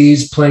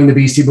 MCs playing the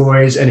Beastie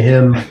Boys and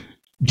him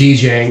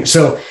DJing.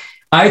 So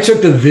I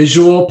took the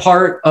visual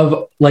part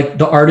of like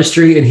the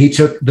artistry and he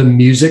took the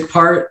music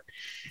part.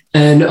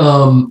 And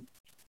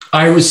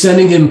I was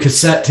sending him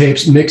cassette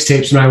tapes,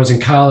 mixtapes when I was in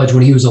college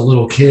when he was a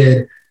little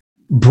kid,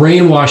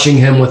 brainwashing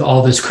him with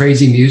all this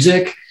crazy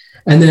music.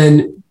 And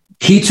then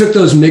he took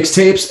those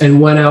mixtapes and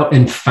went out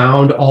and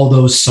found all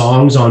those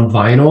songs on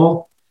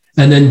vinyl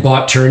and then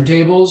bought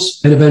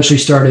turntables and eventually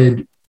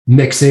started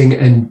mixing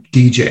and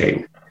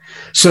DJing.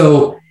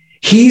 So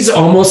he's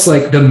almost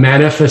like the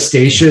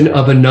manifestation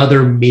of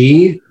another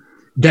me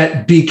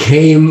that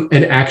became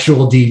an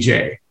actual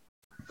DJ.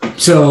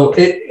 So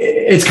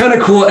it's kind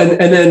of cool. And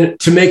then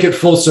to make it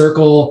full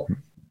circle,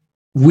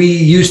 we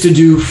used to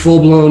do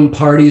full-blown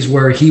parties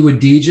where he would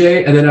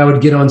DJ and then I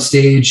would get on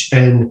stage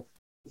and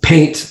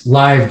paint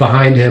live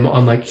behind him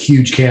on like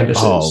huge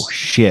canvases. Oh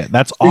shit,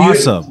 that's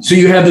awesome. So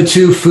you have the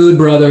 2 Food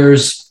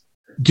brothers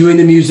doing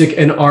the music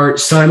and art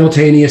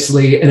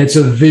simultaneously, and it's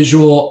a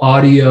visual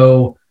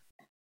audio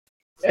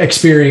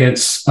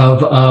experience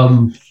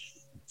of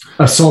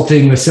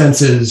assaulting the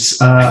senses.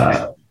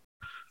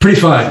 Pretty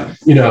fun,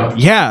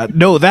 Yeah,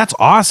 no, that's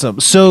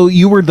awesome. So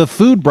you were the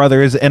Food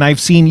brothers, and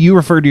I've seen you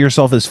refer to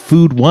yourself as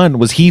Food One.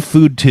 Was he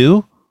Food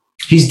Two?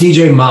 He's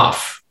DJ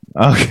Moff.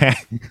 Okay.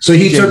 So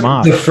he DJ took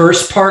Moff. the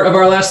first part of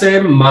our last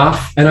name,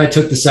 Moff, and I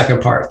took the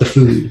second part, the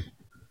Food.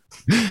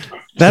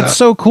 That's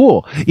so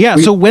cool. Yeah.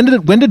 So when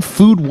did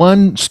Food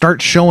One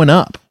start showing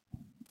up?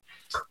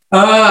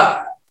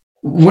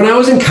 When I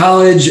was in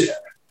college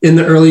in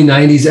the early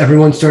 90s,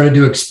 everyone started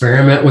to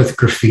experiment with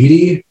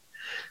graffiti.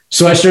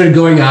 So I started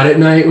going out at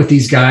night with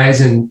these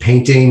guys and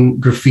painting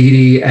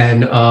graffiti,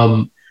 and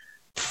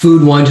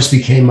Food One just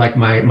became like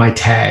my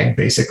tag,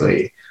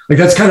 basically. Like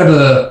that's kind of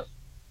a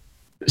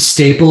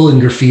staple in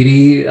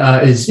graffiti,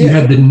 is you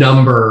had the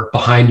number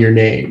behind your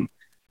name,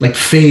 like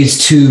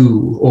Phase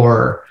 2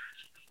 or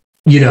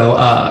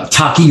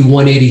Taki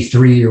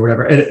 183 or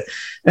whatever.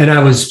 And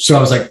I was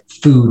like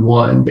Food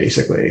One,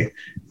 basically.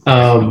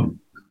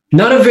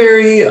 Not a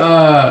very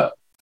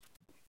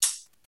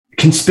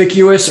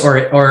conspicuous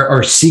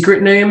or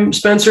secret name,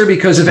 Spencer,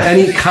 because if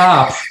any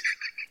cop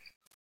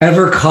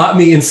ever caught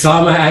me and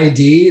saw my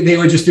ID, they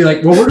would just be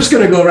like, well, we're just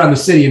going to go around the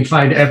city and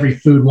find every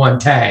Food One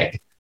tag.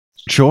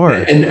 Sure.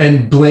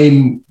 And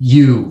blame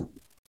you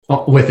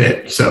with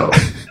it. So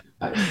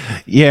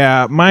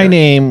yeah, my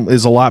name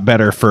is a lot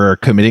better for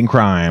committing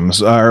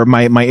crimes, or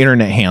my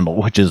internet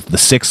handle, which is the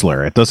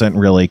Sixler. It doesn't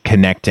really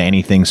connect to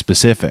anything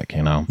specific,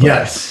 But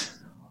yes.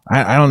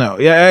 I don't know.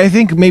 Yeah, I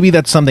think maybe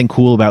that's something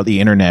cool about the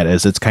internet,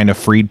 is it's kind of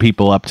freed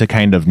people up to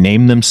kind of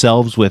name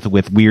themselves with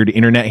weird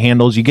internet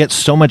handles. You get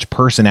so much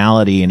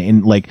personality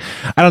and like,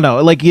 I don't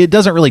know, like it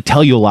doesn't really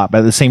tell you a lot, but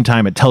at the same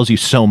time, it tells you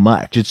so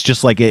much. It's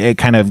just like it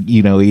kind of,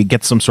 you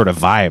get some sort of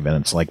vibe, and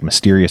it's like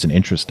mysterious and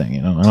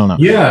interesting, I don't know.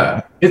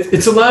 Yeah.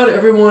 It's allowed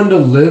everyone to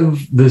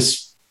live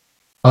this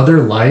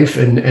other life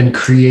and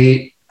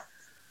create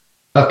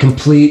a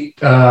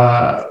complete,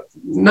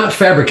 not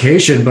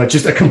fabrication, but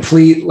just a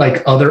complete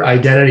like other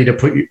identity to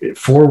put you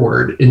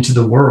forward into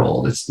the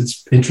world.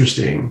 It's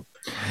interesting.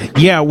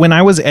 Yeah, when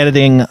I was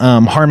editing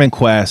Harmon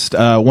Quest,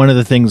 one of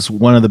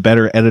the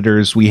better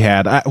editors we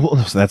had,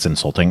 that's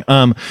insulting.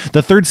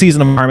 The third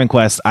season of Harmon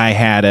Quest, I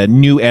had a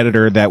new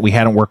editor that we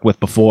hadn't worked with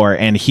before,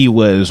 and he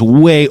was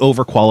way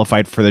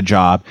overqualified for the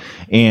job.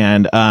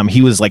 And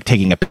he was like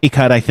taking a pay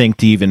cut, I think,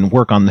 to even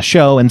work on the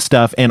show and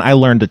stuff. And I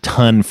learned a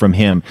ton from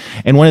him.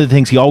 And one of the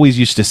things he always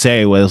used to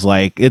say was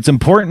like, it's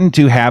important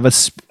to have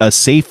a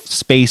safe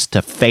space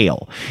to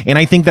fail. And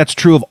I think that's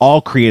true of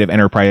all creative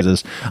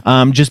enterprises,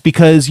 just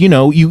because,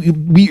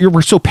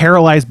 we're so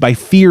paralyzed by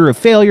fear of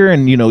failure,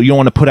 and you don't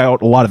want to put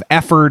out a lot of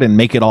effort and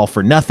make it all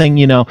for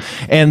nothing,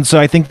 and so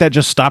I think that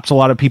just stops a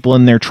lot of people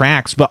in their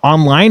tracks. But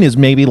online is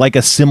maybe like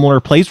a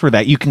similar place where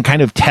that you can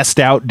kind of test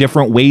out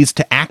different ways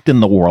to act in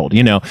the world,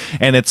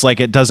 and it's like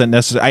it doesn't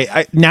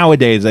necessarily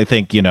nowadays I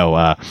think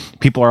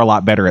people are a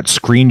lot better at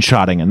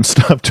screenshotting and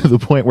stuff, to the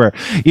point where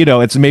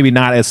it's maybe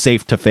not as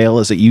safe to fail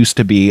as it used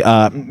to be.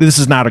 This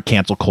is not a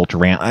cancel culture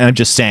rant. I'm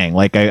just saying,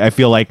 like, I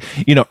feel like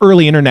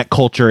early internet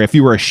culture, if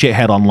you were a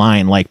shithead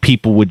online, like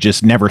people would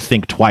just never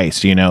think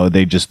twice,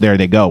 they just, there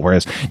they go.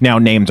 Whereas now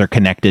names are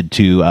connected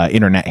to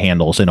internet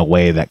handles in a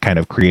way that kind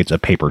of creates a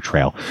paper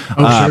trail.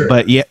 Sure.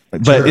 But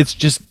it's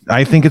just,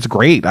 I think it's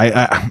great.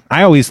 I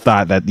always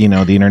thought that, the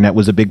internet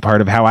was a big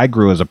part of how I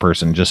grew as a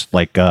person, just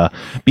like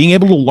being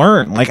able to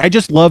learn. Like I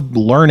just loved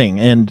learning,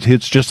 and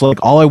it's just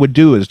like all I would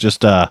do is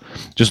just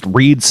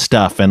read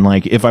stuff, and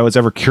like if I was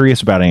ever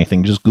curious about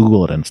anything, just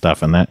Google it and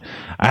stuff. And that,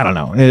 I don't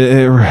know,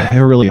 it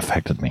really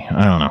affected me.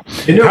 I don't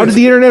know. How did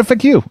the internet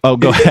affect you? Oh,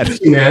 go ahead,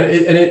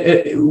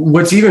 man.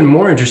 What's even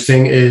more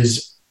interesting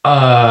is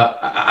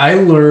I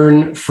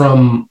learn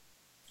from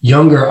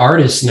younger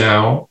artists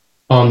now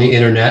on the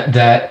internet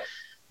that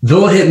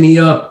they'll hit me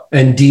up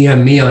and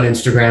DM me on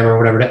Instagram or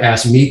whatever to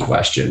ask me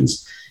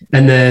questions.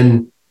 And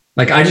then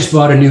like I just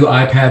bought a new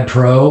iPad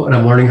Pro and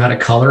I'm learning how to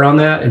color on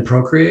that and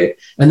Procreate.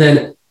 And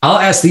then I'll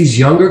ask these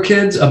younger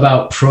kids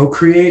about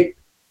Procreate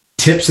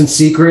tips and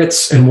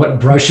secrets and what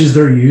brushes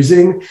they're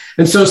using.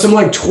 And so some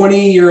like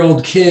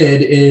 20-year-old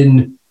kid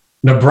in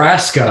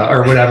Nebraska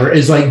or whatever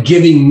is like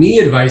giving me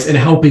advice and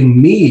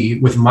helping me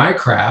with my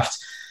craft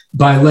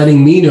by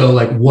letting me know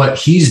like what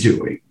he's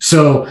doing.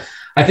 So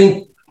I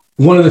think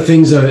one of the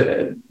things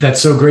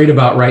that's so great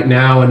about right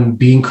now and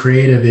being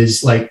creative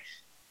is like,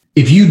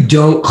 if you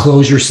don't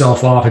close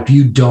yourself off, if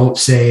you don't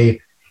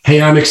say,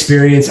 hey, I'm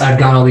experienced, I've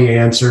got all the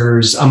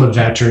answers, I'm a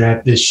veteran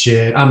at this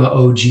shit, I'm an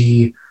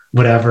OG,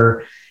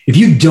 whatever. If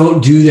you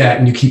don't do that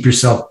and you keep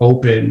yourself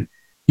open,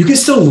 you can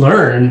still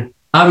learn,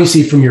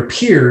 obviously, from your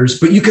peers,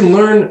 but you can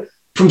learn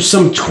from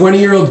some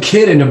 20-year-old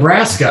kid in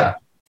Nebraska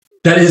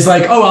that is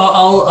like, oh,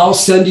 I'll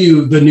send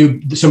you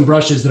some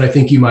brushes that I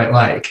think you might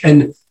like.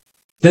 And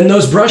then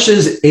those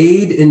brushes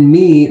aid in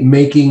me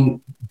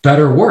making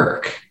better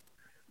work.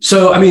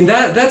 So, I mean,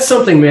 that's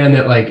something, man,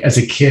 that like as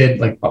a kid,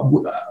 like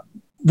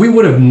we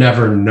would have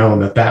never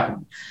known that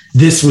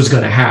this was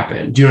going to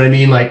happen. Do you know what I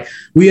mean? Like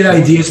we had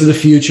ideas for the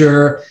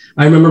future.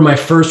 I remember my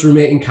first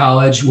roommate in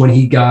college when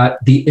he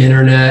got the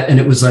internet and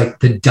it was like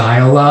the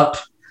dial up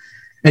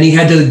and he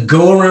had to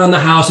go around the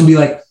house and be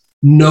like,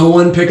 no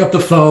one pick up the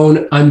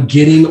phone. I'm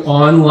getting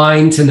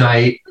online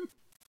tonight.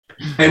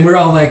 And we're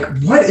all like,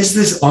 what is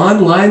this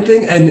online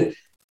thing? And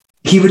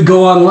he would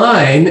go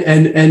online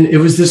and it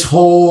was this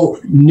whole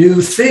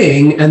new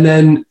thing. And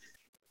then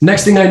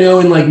Next thing I know,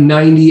 in like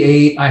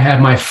 98, I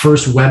had my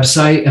first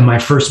website and my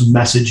first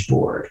message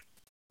board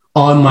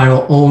on my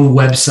own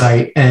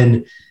website.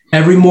 And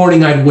every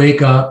morning I'd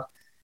wake up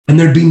and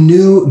there'd be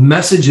new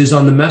messages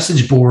on the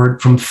message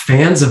board from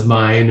fans of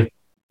mine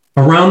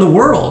around the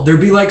world. There'd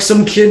be like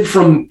some kid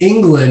from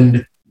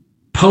England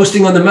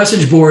posting on the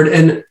message board.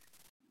 And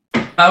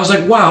I was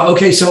like, wow,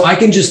 okay, so I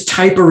can just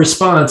type a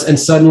response and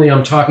suddenly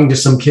I'm talking to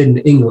some kid in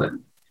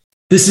England.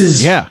 This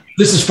is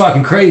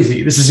fucking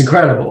crazy. This is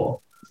incredible.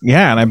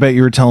 Yeah, and I bet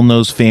you were telling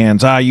those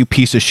fans, you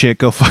piece of shit,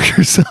 go fuck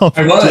yourself.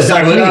 I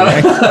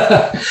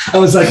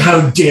was like,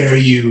 how dare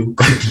you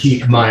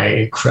critique my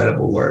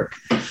incredible work?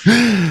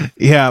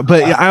 Yeah,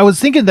 but I was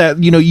thinking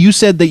that, you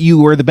said that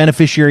you were the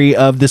beneficiary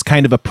of this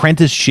kind of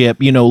apprenticeship,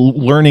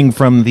 learning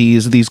from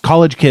these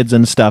college kids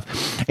and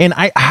stuff. And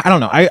I don't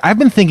know, I've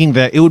been thinking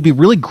that it would be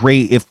really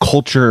great if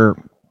culture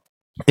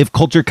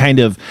kind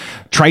of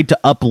tried to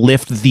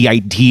uplift the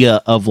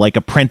idea of like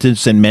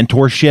apprentice and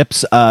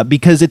mentorships,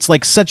 because it's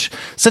like such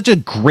a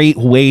great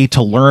way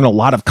to learn a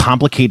lot of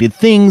complicated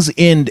things.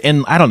 And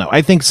I don't know,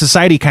 I think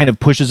society kind of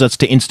pushes us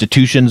to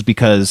institutions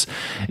because,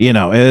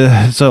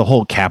 it's a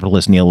whole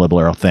capitalist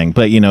neoliberal thing,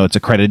 but it's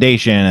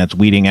accreditation, it's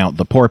weeding out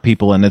the poor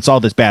people, and it's all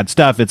this bad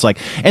stuff. It's like,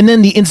 and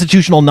then the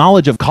institutional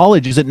knowledge of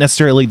college isn't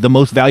necessarily the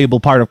most valuable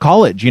part of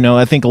college.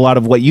 I think a lot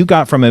of what you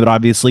got from it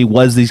obviously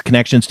was these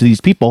connections to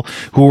these people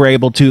who were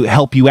able to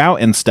help you out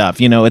and stuff.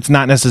 It's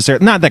not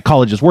necessarily, not that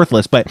college is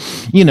worthless, but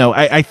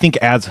I think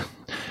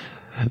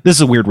this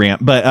is a weird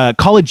rant, but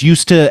college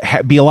used to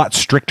be a lot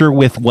stricter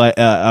with what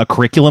a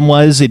curriculum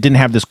was. It didn't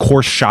have this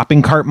course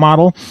shopping cart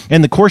model,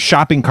 and the course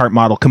shopping cart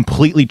model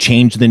completely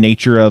changed the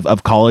nature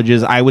of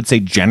colleges. I would say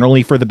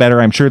generally for the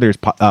better. I'm sure there's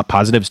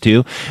positives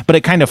too, but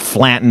it kind of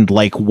flattened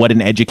like what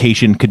an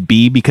education could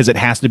be, because it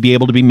has to be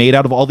able to be made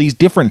out of all these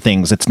different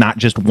things. It's not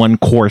just one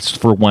course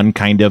for one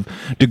kind of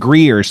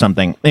degree or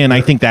something. And I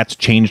think that's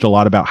changed a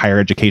lot about higher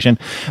education.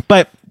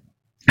 But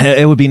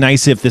it would be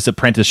nice if this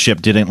apprenticeship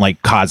didn't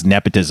like cause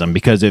nepotism,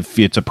 because if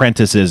it's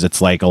apprentices,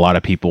 it's like a lot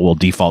of people will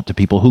default to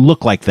people who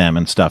look like them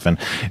and stuff. And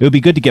it would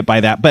be good to get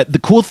by that. But the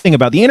cool thing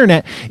about the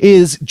internet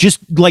is, just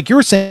like you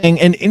were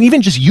saying, and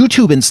even just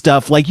YouTube and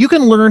stuff, like you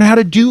can learn how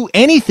to do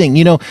anything.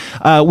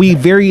 We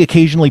very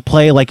occasionally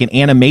play like an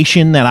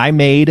animation that I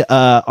made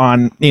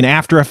in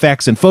After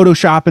Effects and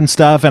Photoshop and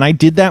stuff. And I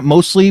did that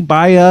mostly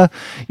by,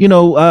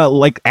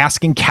 like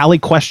asking Callie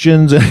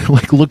questions and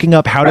like looking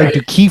up how to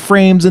do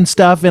keyframes and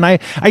stuff. And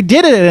I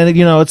did it, and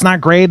it's not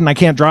great, and I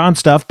can't draw and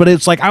stuff, but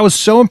it's like I was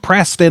so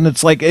impressed, and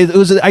it's like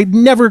I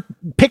never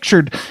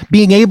pictured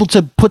being able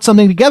to put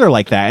something together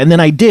like that, and then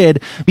I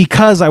did,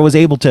 because I was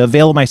able to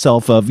avail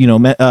myself of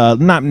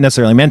not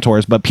necessarily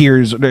mentors, but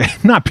peers,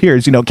 not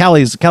peers.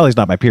 Callie's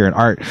not my peer in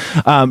art.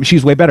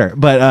 She's way better,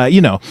 but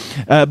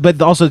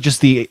but also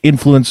just the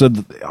influence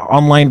of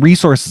online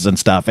resources and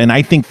stuff, and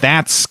I think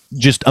that's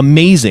just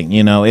amazing.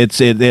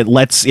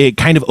 It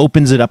kind of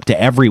opens it up to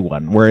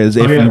everyone, whereas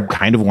if you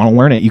kind of want to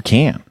learn it, you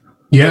can.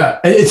 Yeah,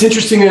 it's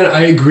interesting, and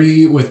I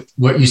agree with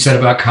what you said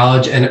about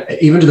college, and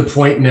even to the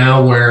point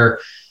now where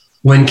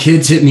when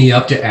kids hit me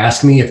up to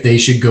ask me if they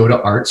should go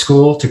to art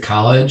school, to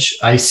college,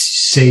 I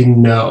say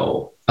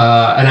no.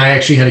 And I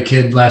actually had a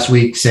kid last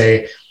week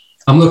say,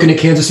 I'm looking at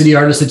Kansas City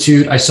Art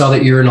Institute. I saw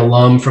that you're an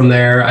alum from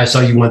there. I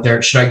saw you went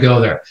there. Should I go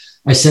there?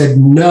 I said,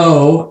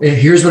 no.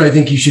 Here's what I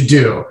think you should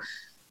do.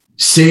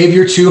 Save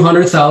your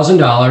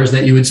 $200,000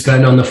 that you would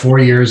spend on the 4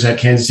 years at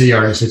Kansas City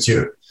Art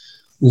Institute.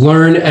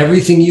 Learn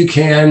everything you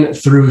can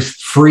through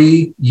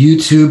free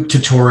YouTube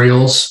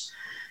tutorials.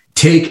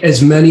 Take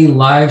as many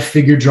live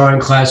figure drawing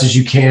classes as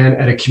you can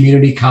at a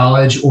community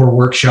college or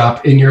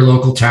workshop in your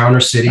local town or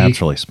city. That's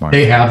really smart.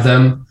 They have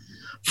them.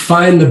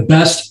 Find the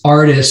best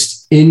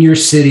artist in your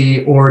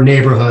city or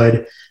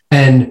neighborhood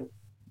and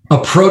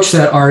approach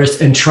that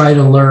artist and try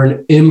to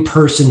learn in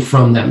person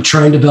from them.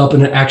 Try and develop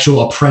an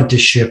actual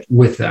apprenticeship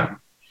with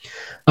them.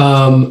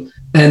 And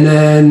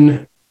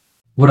then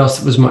what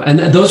else was and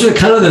those are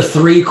kind of the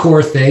three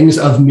core things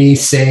of me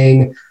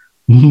saying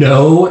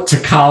no to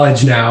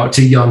college now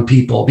to young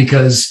people,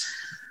 because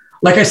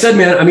like I said,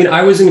 man, I mean,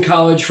 I was in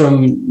college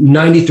from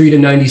 93 to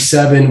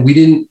 97.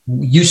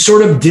 You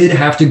sort of did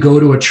have to go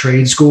to a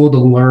trade school to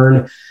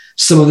learn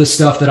some of the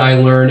stuff that I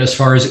learned as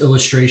far as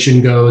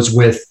illustration goes,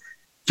 with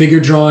figure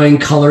drawing,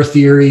 color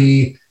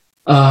theory,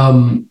 how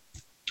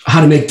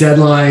to make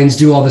deadlines,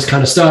 do all this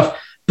kind of stuff.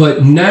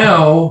 But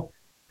now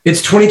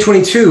it's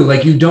 2022.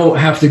 Like, you don't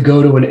have to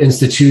go to an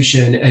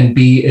institution and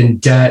be in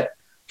debt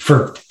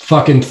for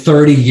fucking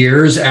 30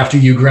 years after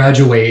you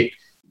graduate.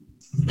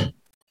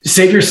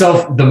 Save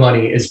yourself the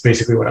money is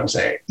basically what I'm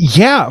saying.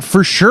 Yeah,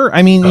 for sure.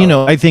 I mean,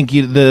 I think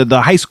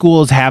the high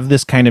schools have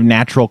this kind of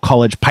natural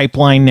college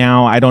pipeline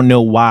now. I don't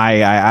know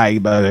why.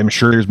 I'm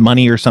sure there's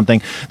money or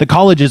something. The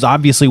colleges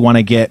obviously want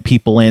to get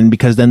people in,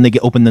 because then they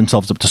open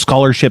themselves up to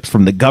scholarships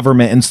from the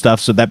government and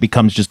stuff. So that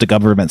becomes just a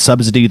government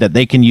subsidy that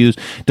they can use.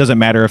 Doesn't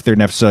matter if they're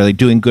necessarily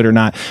doing good or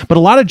not. But a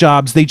lot of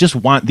jobs, they just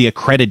want the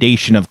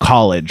accreditation of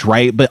college,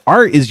 right? But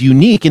art is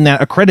unique in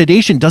that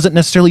accreditation doesn't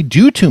necessarily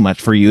do too much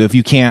for you if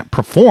you can't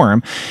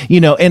perform.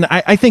 and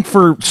I think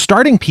for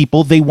starting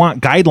people, they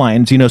want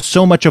guidelines.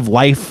 So much of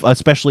life,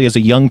 especially as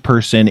a young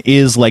person,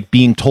 is like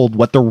being told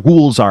what the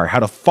rules are, how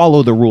to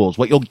follow the rules,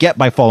 what you'll get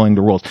by following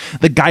the rules,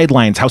 the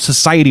guidelines, how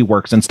society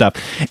works and stuff.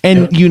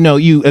 And,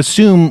 you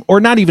assume, or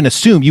not even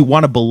assume, you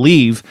want to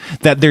believe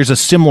that there's a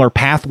similar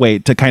pathway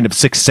to kind of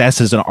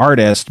success as an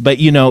artist. But,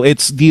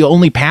 it's the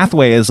only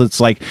pathway is it's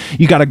like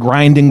you got to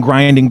grind and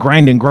grind and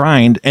grind and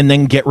grind and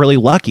then get really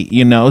lucky,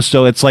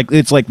 So it's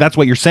like that's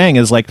what you're saying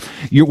is like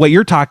what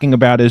you're talking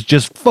about is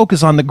just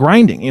focus on the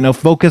grinding,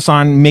 focus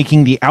on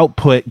making the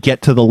output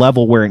get to the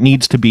level where it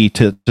needs to be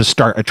to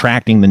start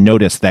attracting the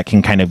notice that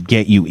can kind of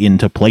get you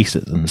into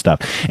places and stuff.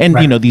 And,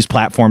 these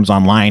platforms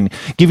online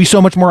give you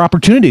so much more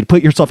opportunity to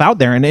put yourself out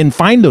there and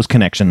find those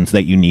connections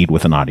that you need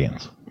with an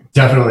audience.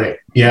 Definitely.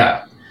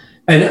 Yeah.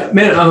 And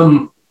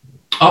man,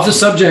 off the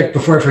subject,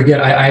 before I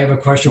forget, I have a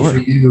question for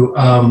you.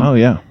 Oh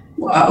yeah.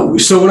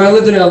 So when I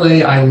lived in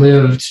LA, I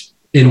lived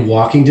in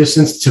walking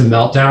distance to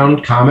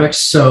Meltdown Comics.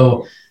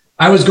 So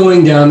I was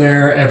going down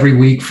there every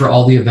week for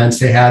all the events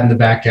they had in the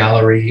back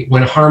gallery.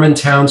 When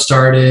Harmontown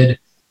started,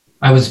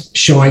 I was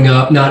showing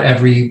up, not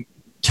every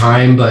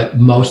time, but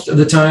most of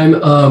the time.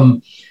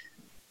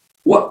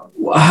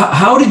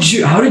 How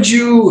did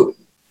you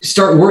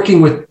start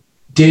working with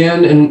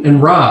Dan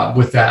and Rob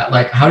with that?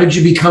 Like, how did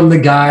you become the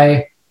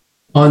guy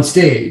on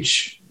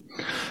stage?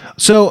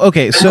 So,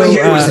 okay. So what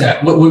year was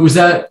that? What was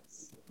that?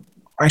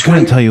 I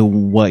couldn't tell you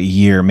what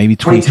year, maybe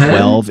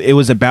 2012. It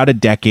was about a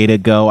decade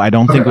ago. I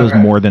don't think it was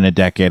more than a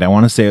decade. I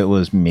want to say it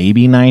was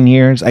maybe 9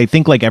 years. I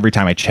think like every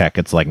time I check,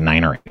 it's like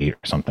 9 or 8 or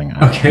something.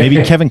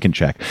 Maybe Kevin can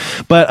check.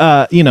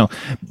 But,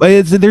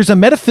 there's a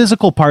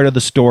metaphysical part of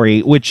the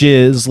story, which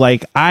is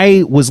like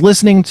I was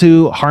listening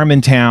to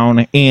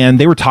Harmontown and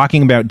they were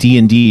talking about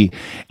D&D.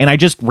 And I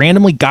just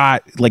randomly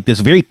got like this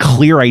very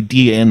clear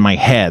idea in my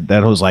head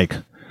that I was like,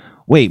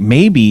 wait,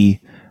 maybe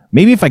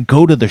if I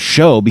go to the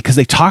show, because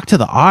they talk to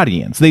the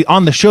audience,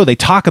 on the show, they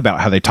talk about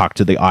how they talk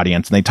to the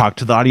audience and they talk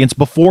to the audience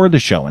before the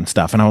show and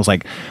stuff. And I was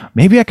like,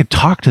 maybe I could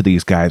talk to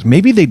these guys.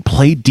 Maybe they'd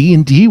play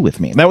D&D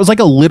with me. That was like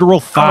a literal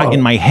thought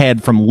in my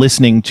head from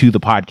listening to the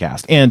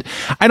podcast. And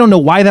I don't know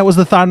why that was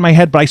the thought in my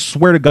head, but I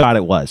swear to God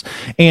it was.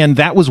 And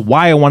that was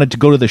why I wanted to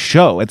go to the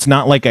show. It's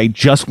not like I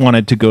just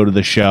wanted to go to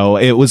the show.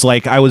 It was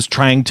like I was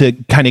trying to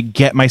kind of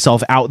get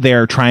myself out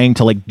there, trying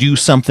to like do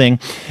something.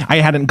 I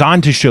hadn't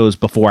gone to shows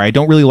before. I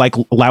don't really like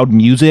loud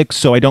music,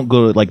 so I don't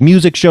go to like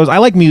music shows. I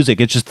like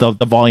music, it's just the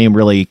volume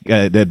really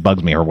that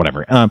bugs me or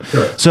whatever.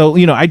 So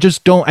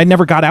I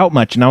never got out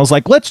much, and I was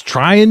like, let's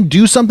try and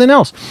do something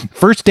else.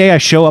 First day I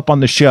show up on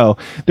the show,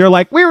 they're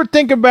like, we were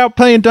thinking about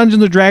playing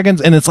Dungeons and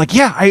Dragons, and it's like,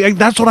 yeah,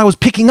 that's what I was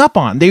picking up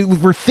on. They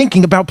were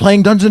thinking about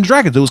playing Dungeons and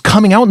Dragons. It was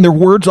coming out in their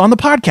words on the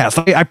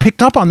podcast. I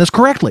picked up on this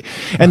correctly,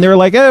 and they're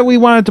like, we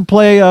wanted to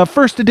play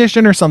first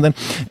edition or something.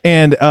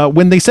 And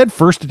when they said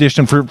first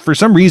edition, for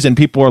some reason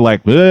people are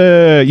like,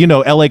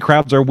 LA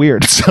crowds are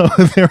weird. So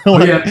they were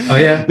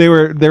like, they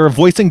were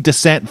voicing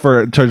dissent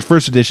towards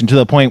first edition to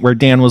the point where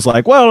Dan was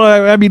like, well,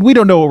 I mean, we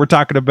don't know what we're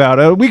talking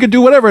about. We could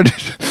do whatever, and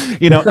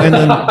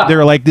then they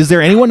were like, is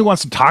there anyone who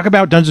wants to talk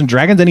about Dungeons and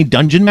Dragons? Any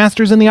dungeon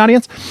masters in the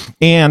audience?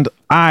 And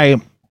I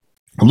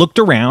looked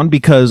around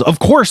because of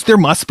course there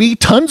must be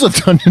tons of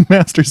dungeon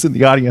masters in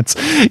the audience.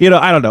 I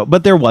don't know,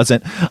 but there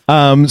wasn't.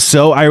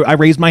 So I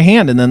raised my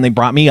hand and then they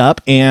brought me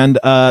up and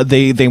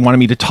they wanted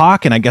me to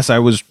talk, and I guess I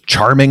was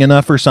charming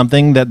enough or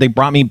something that they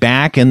brought me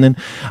back, and then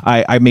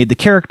I made the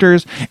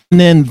characters, and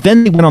then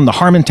they went on the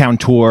Harmontown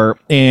tour,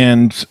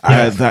 and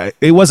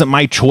it wasn't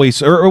my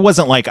choice, or it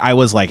wasn't like I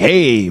was like,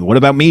 hey, what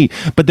about me?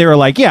 But they were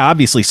like, yeah,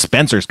 obviously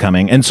Spencer's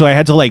coming. And so I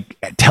had to like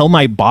tell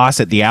my boss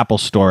at the Apple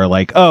store,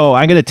 like, oh,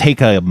 I'm going to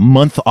take a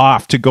month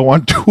off to go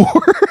on tour.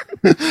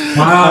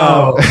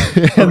 Wow.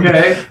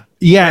 Okay.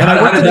 Yeah. And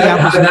how did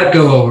that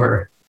go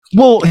over?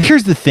 Well,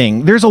 here's the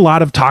thing. There's a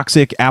lot of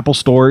toxic Apple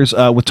stores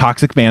with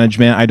toxic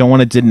management. I don't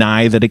want to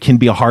deny that it can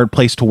be a hard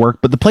place to work,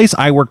 but the place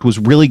I worked was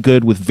really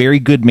good with very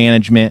good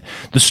management.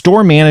 The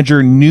store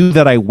manager knew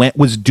that I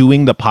was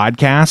doing the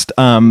podcast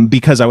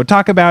because I would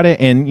talk about it,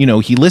 and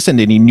he listened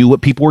and he knew what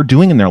people were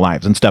doing in their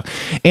lives and stuff.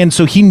 And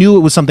so he knew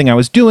it was something I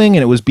was doing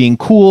and it was being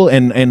cool,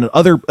 and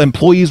other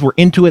employees were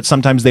into it.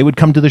 Sometimes they would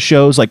come to the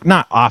shows, like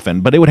not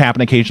often, but it would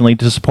happen occasionally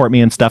to support me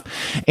and stuff.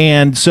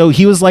 And so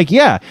he was like,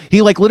 yeah,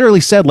 he like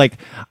literally said like,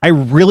 I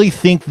really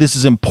think this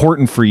is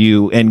important for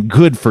you and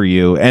good for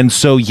you. And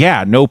so,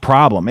 yeah, no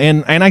problem.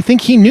 And I think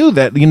he knew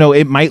that,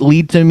 it might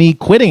lead to me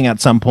quitting at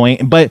some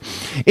point, but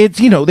it's,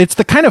 it's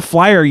the kind of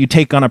flyer you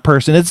take on a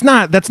person. That's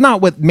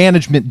not what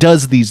management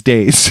does these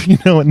days,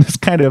 in this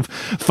kind of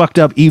fucked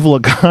up evil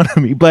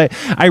economy. But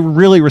I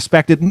really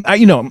respect it.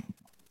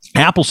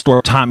 Apple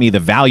Store taught me the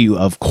value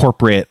of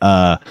corporate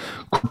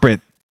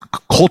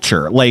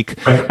culture. Like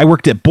Right. I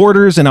worked at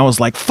Borders and I was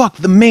like, fuck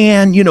the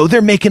man,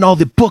 they're making all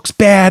the books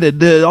bad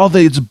and all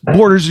these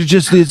Borders are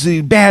just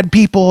bad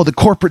people, the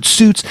corporate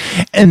suits.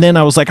 And then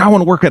I was like, I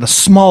want to work at a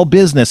small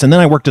business. And then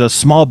I worked at a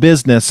small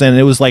business and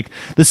it was like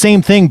the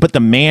same thing, but the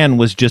man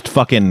was just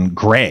fucking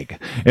Greg.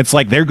 It's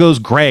like, there goes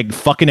Greg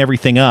fucking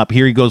everything up.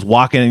 Here he goes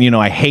walking and,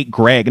 I hate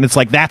Greg. And it's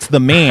like, that's the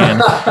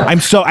man. I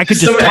could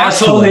just some talk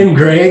asshole to him. named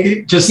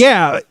Greg. Just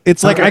Yeah.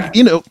 It's like,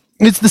 okay.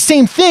 it's the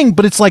same thing,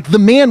 but it's like the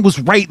man was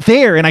right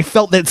there and I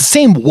felt that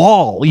same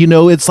wall,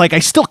 it's like I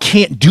still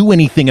can't do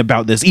anything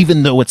about this,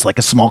 even though it's like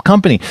a small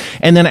company.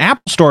 And then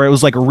Apple Store, it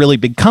was like a really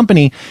big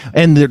company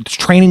and the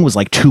training was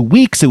like 2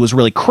 weeks. It was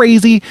really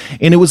crazy.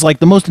 And it was like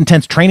the most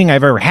intense training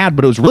I've ever had,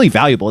 but it was really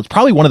valuable. It's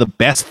probably one of the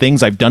best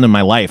things I've done in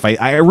my life.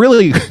 I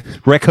really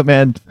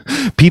recommend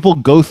people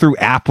go through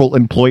Apple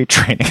employee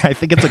training. I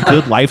think it's a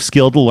good life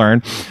skill to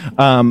learn.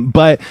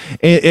 But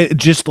it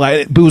just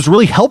like, it was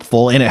really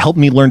helpful and it helped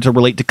me learn to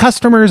relate to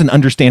customers and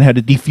understand how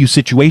to defuse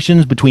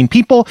situations between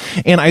people.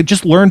 And I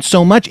just learned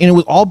so much. And it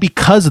was all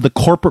because of the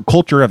corporate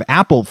culture of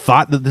Apple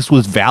thought that this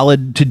was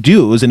valid to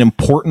do. It was an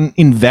important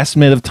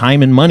investment of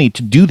time and money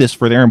to do this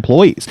for their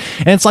employees.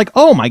 And it's like,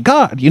 oh my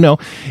God,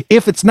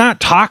 if it's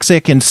not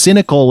toxic and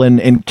cynical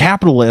and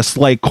capitalist,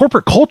 like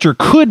corporate culture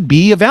could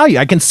be a value.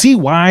 I can see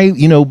why,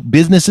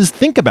 businesses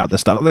think about this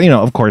stuff.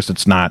 Of course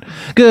it's not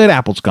good.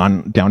 Apple's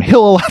gone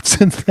downhill a lot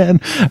since then.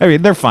 I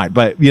mean, they're fine,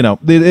 but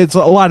it's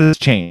a lot has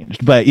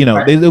changed, but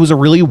Right. it was a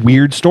really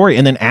weird story.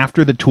 And then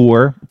after the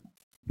tour,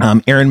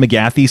 Aaron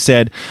McGathy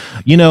said,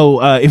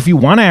 if you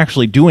want to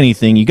actually do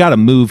anything, you got to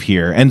move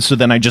here. And so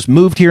then I just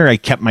moved here. I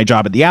kept my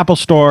job at the Apple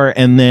Store.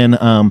 And then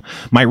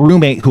my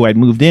roommate who I'd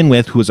moved in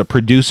with, who was a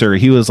producer,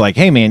 he was like,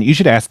 hey, man, you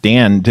should ask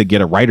Dan to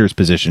get a writer's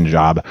position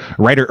job,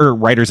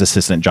 writer's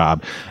assistant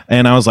job.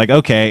 And I was like,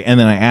 okay. And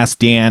then I asked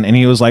Dan and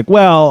he was like,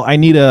 well, I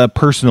need a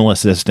personal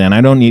assistant.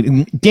 I don't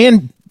need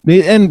Dan.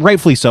 And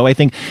rightfully so. I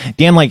think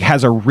Dan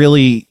has a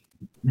really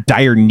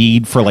dire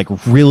need for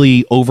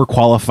really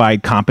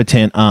overqualified,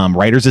 competent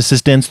writer's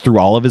assistants through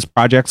all of his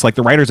projects. Like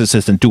the writer's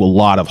assistant do a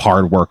lot of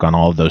hard work on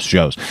all of those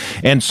shows.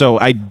 And so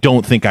I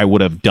don't think I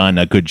would have done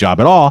a good job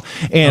at all.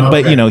 And,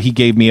 but he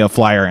gave me a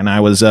flyer and I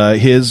was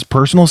his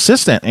personal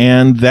assistant.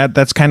 And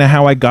that's kind of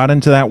how I got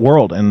into that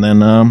world. And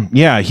then,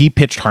 he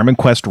pitched Harmon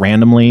Quest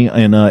randomly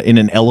in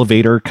an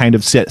elevator kind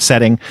of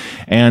setting.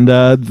 And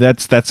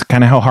that's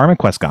kind of how Harmon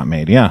Quest got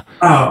made. Yeah.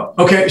 Oh,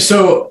 okay.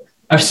 So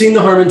I've seen the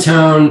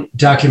Harmontown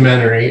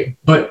documentary,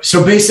 but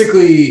so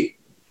basically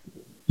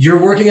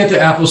you're working at the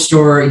Apple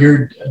Store,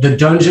 you're the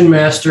dungeon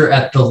master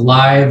at the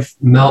live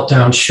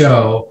Meltdown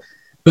show,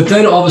 but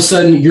then all of a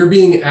sudden you're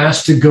being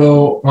asked to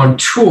go on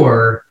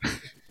tour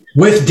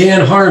with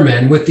Dan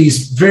Harmon with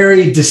these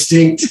very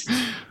distinct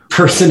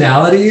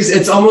personalities.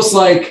 It's almost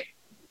like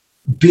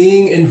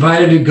being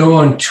invited to go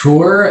on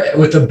tour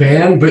with a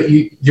band, but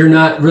you're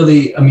not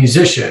really a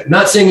musician.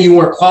 Not saying you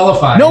weren't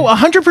qualified. No,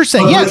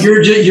 100%. Yes.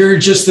 You're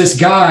just this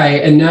guy.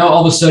 And now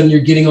all of a sudden you're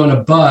getting on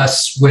a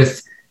bus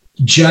with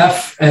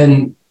Jeff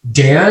and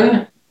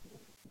Dan.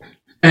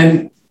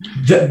 And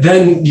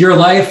then your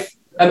life,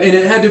 I mean,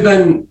 it had to have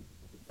been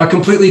a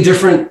completely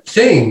different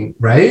thing,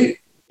 right?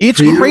 It's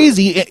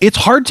crazy. It's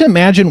hard to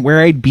imagine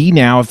where I'd be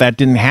now if that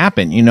didn't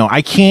happen.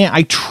 I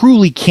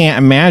truly can't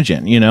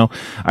imagine.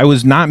 I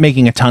was not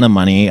making a ton of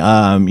money.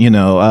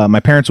 My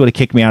parents would have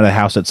kicked me out of the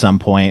house at some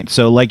point.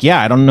 So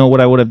I don't know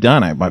what I would have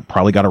done. I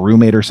probably got a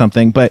roommate or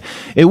something, but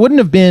it wouldn't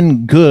have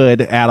been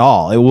good at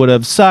all. It would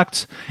have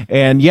sucked.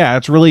 And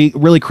it's really,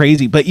 really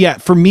crazy. But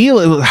for me,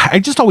 I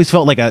just always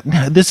felt like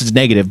this is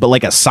negative, but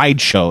like a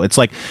sideshow. It's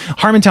like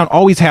Harmontown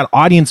always had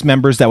audience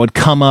members that would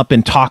come up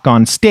and talk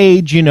on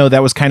stage.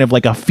 That was kind of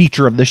like a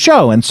feature of the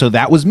show. And so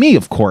that was me,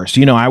 of course.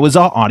 I was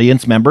an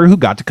audience member who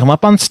got to come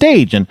up on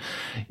stage. And,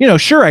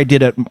 sure, I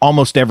did it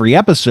almost every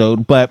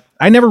episode, but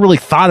I never really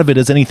thought of it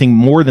as anything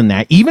more than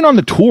that. Even on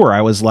the tour, I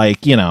was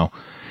like,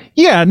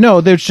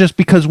 there's just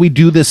because we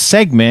do this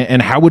segment,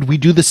 and how would we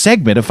do the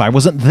segment if I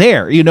wasn't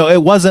there?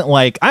 It wasn't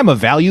like I'm a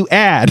value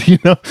add,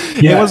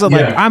 it wasn't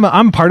like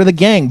I'm part of the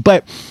gang.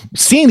 But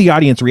seeing the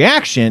audience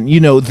reaction,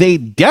 they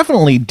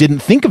definitely didn't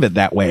think of it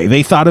that way.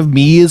 They thought of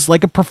me as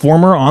like a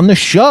performer on the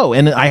show,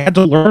 and I had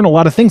to learn a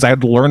lot of things. I had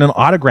to learn an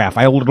autograph.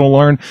 I had to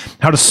learn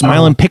how to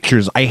smile in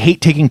pictures. I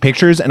hate taking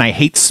pictures, and I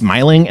hate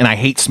smiling,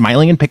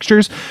 in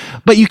pictures.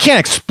 But you can't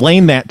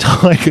explain that to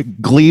like a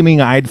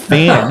gleaming-eyed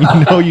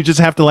fan. You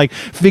just have to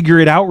figure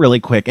it out really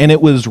quick. And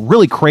it was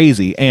really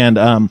crazy. And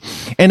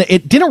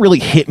it didn't really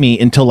hit me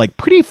until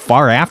pretty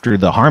far after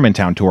the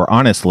Harmontown tour,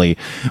 honestly,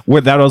 where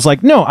that I was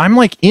like, no, I'm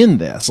in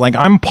this.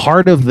 I'm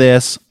part of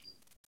this.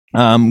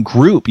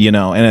 group, and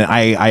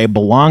I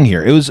belong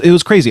here. It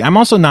was crazy. I'm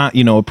also not,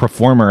 a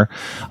performer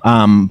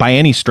by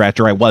any stretch,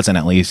 or I wasn't,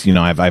 at least.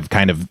 I've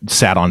kind of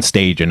sat on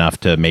stage enough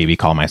to maybe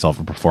call myself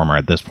a performer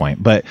at this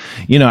point. But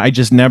I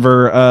just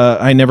never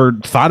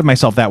thought of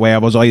myself that way. I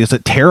was always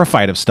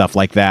terrified of stuff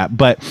like that.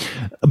 But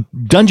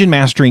dungeon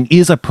mastering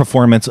is a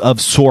performance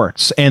of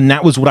sorts, and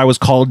that was what I was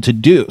called to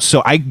do.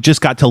 So I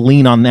just got to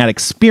lean on that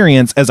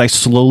experience as I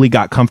slowly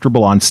got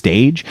comfortable on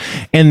stage,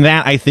 and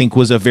that, I think,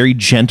 was a very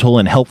gentle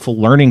and helpful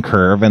learning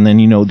curve. And then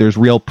there's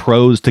real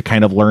pros to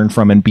kind of learn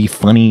from and be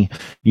funny,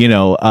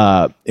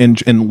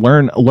 and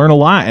learn a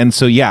lot. And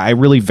so I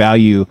really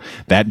value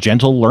that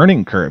gentle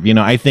learning curve.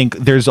 I think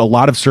there's a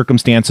lot of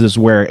circumstances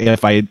where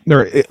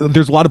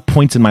there's a lot of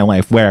points in my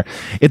life where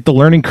if the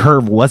learning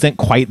curve wasn't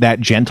quite that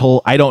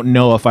gentle, I don't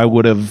know if I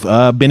would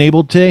have been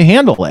able to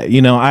handle it.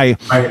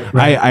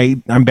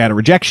 I'm bad at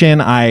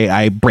rejection.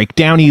 I break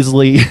down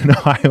easily.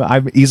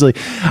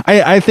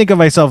 I think of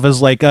myself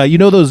as like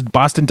those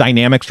Boston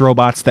Dynamics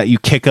robots that you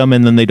kick them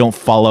and then they don't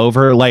fall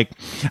over. Like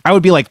I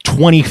would be like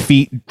 20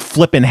 feet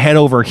flipping head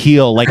over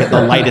heel, like at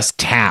the lightest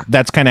tap.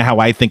 That's kind of how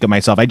I think of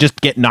myself. I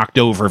just get knocked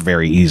over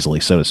very easily,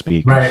 so to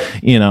speak. Right.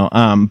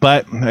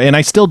 And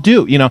I still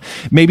do.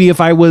 Maybe if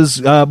I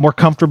was more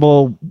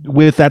comfortable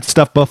with that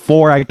stuff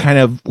before I kind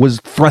of was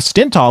thrust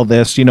into all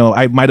this,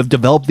 I might have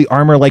developed the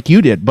armor like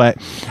you did. But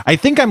I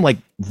think I'm like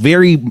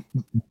very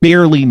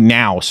barely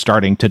now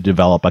starting to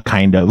develop a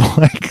kind of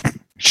like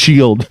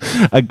shield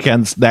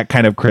against that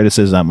kind of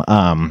criticism.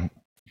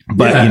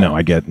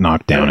 I get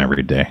knocked down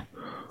every day.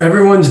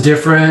 Everyone's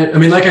different. I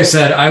mean, like I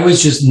said, I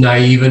was just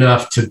naive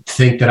enough to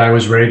think that I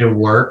was ready to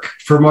work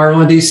for Marvel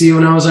and DC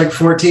when I was like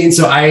 14.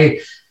 So I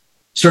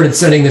started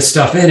sending this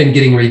stuff in and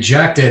getting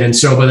rejected. And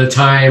so by the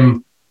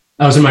time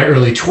I was in my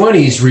early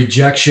 20s,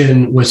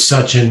 rejection was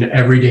such an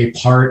everyday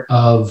part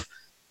of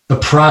the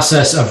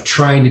process of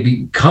trying to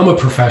become a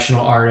professional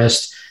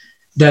artist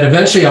that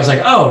eventually I was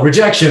like, oh,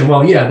 rejection.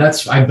 Well, yeah,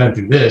 I've been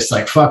through this.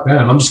 Like, fuck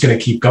them. I'm just going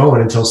to keep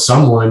going until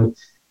someone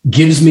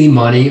gives me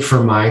money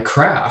for my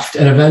craft.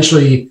 And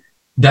eventually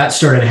that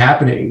started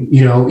happening,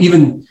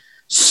 even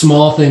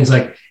small things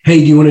like, hey,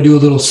 do you want to do a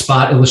little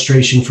spot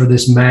illustration for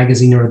this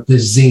magazine or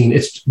this zine?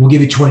 We'll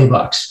give you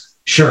 $20.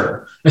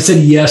 Sure. I said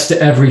yes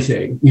to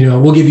everything.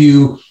 We'll give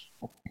you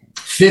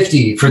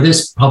 50 for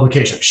this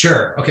publication.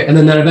 Sure. Okay. And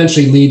then that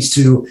eventually leads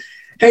to,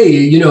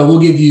 hey, we'll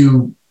give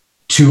you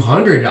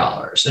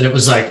 $200. And it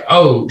was like,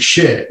 oh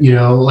shit,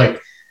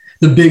 like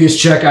the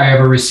biggest check I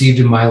ever received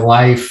in my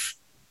life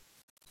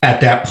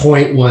at that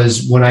point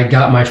was when I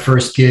got my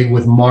first gig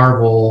with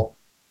Marvel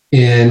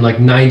in like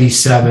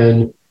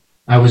 97.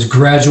 I was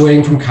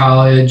graduating from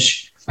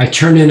college. I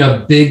turned in a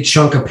big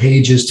chunk of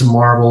pages to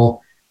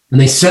Marvel and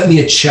they sent me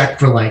a check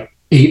for like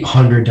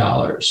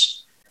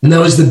 $800. And that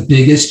was the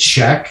biggest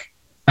check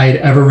I had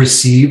ever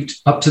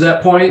received up to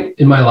that point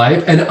in my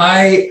life. And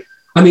I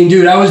mean,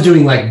 dude, I was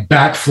doing like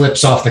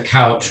backflips off the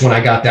couch when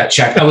I got that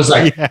check. I was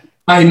like, yeah.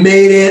 I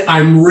made it.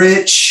 I'm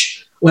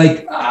rich.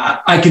 Like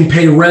I can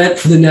pay rent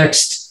for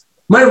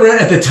my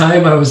rent at the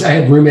time, I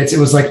had roommates. It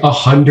was like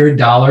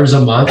 $100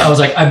 a month. I was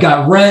like, I've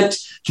got rent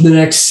for the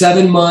next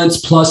 7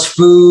 months plus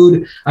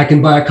food. I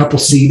can buy a couple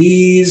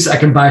CDs. I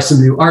can buy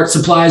some new art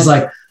supplies.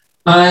 Like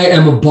I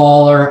am a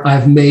baller.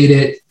 I've made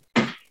it.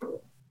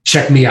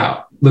 Check me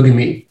out. Look at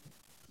me.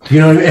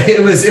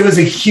 It was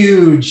a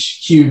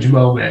huge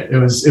moment. It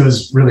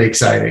was really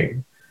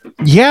exciting.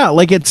 Yeah.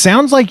 Like it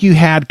sounds like you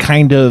had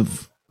kind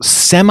of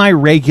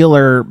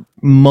semi-regular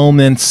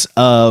moments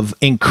of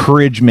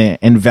encouragement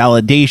and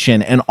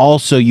validation, and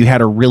also you had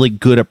a really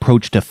good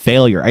approach to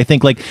failure. I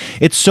think like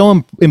it's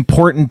so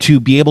important to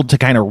be able to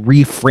kind of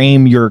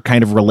reframe your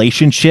kind of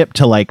relationship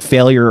to like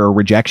failure or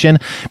rejection,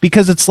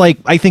 because it's like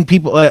I think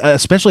people,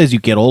 especially as you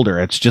get older,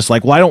 it's just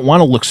like, well, I don't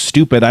want to look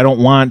stupid. I don't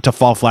want to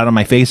fall flat on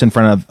my face in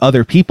front of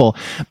other people.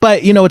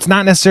 But it's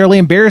not necessarily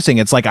embarrassing.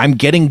 It's like I'm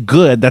getting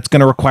good. That's going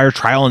to require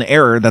trial and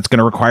error. That's going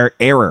to require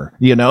error.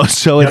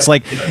 So it's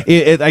like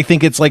I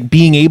think it's like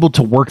being able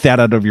to work that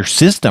out of your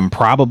system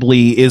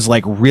probably is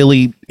like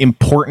really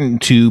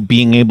important to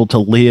being able to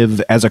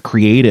live as a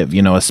creative,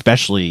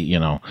 especially,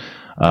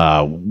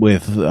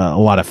 with a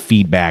lot of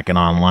feedback and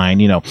online.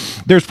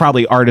 There's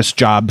probably artist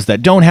jobs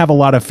that don't have a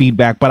lot of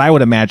feedback, but I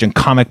would imagine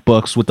comic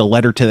books with the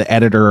letter to the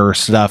editor or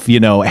stuff,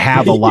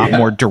 have a lot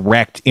more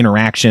direct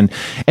interaction.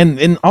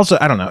 And also,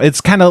 I don't know, it's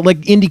kind of like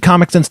indie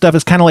comics and stuff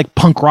is kind of like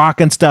punk rock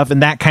and stuff.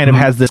 And that kind of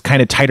has this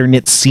kind of tighter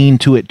knit scene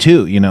to it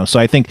too, So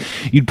I think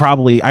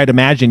I'd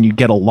imagine you'd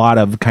get a lot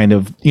of kind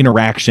of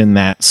interaction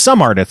that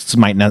some artists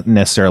might not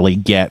necessarily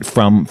get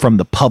from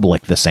the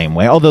public the same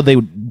way, although they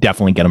would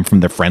definitely get them from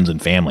their friends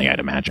and family, I'd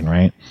imagine,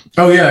 right?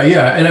 Oh yeah.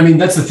 And I mean,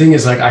 that's the thing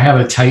is like I have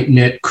a tight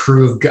knit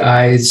crew of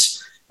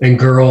guys and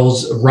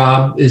girls.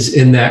 Rob is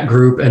in that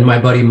group, and my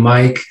buddy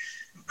Mike,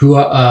 who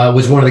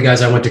was one of the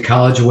guys I went to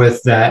college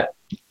with that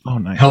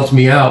helped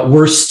me out.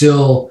 We're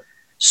still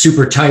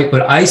super tight,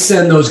 but I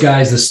send those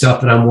guys the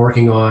stuff that I'm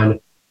working on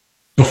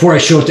before I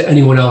show it to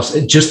anyone else,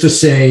 just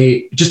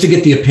to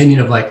get the opinion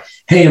of like,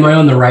 hey, am I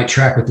on the right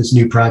track with this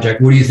new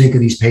project? What do you think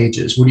of these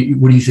pages? What do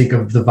you think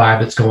of the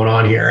vibe that's going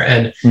on here?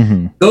 And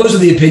those are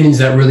the opinions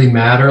that really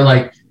matter.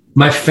 Like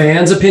my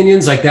fans'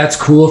 opinions, like that's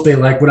cool if they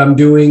like what I'm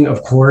doing.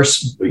 Of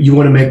course, you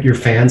want to make your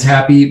fans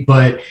happy,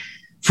 but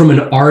from an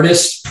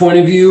artist point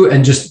of view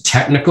and just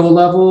technical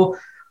level,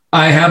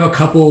 I have a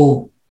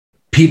couple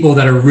people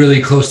that are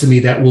really close to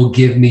me that will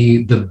give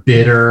me the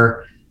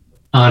bitter,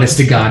 honest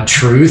to God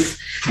truth.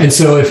 And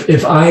so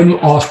if I'm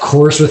off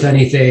course with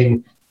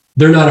anything,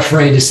 they're not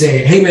afraid to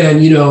say, hey man,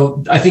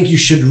 I think you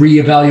should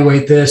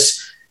reevaluate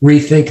this,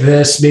 rethink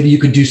this. Maybe you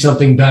could do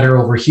something better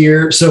over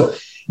here. So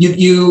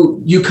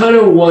you kind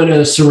of want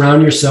to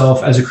surround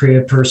yourself as a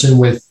creative person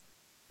with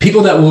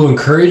people that will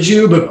encourage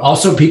you, but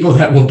also people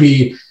that will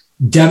be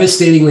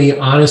devastatingly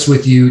honest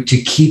with you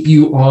to keep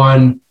you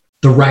on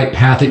the right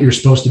path that you're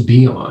supposed to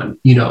be on.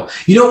 You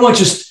don't want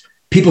just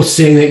people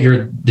saying that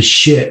you're the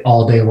shit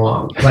all day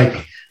long.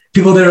 Like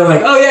people that are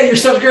like, oh yeah, your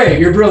stuff's great,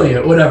 you're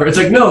brilliant, whatever. It's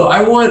like, no,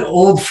 I want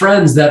old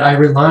friends that I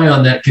rely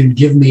on that can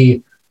give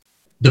me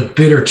the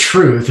bitter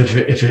truth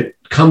if it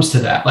comes to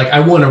that. Like I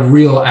want a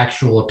real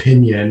actual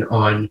opinion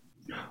on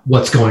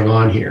what's going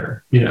on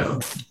here,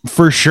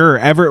 For sure.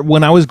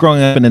 When I was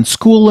growing up and in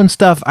school and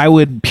stuff, I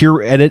would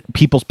peer edit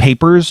people's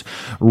papers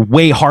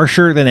way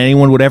harsher than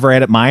anyone would ever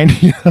edit mine.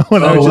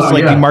 When I was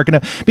just marking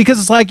up, because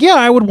it's like, yeah,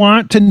 I would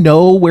want to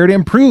know where to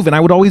improve, and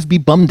I would always be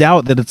bummed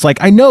out that it's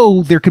like I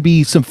know there could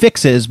be some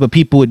fixes, but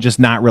people would just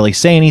not really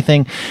say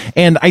anything.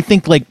 And I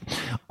think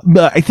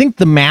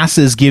the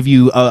masses give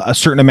you a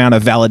certain amount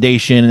of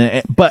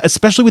validation, but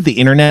especially with the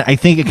internet, I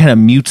think it kind of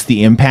mutes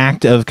the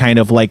impact of kind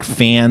of like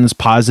fans'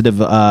 positive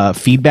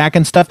feedback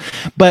and stuff.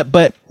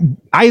 But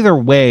either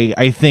way,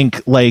 I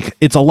think like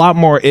it's a lot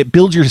more, it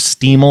builds your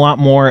esteem a lot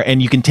more,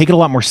 and you can take it a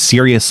lot more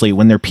seriously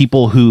when they're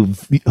people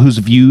whose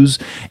views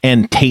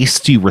and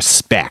tastes you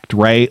respect,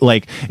 right?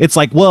 Like it's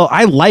like, well,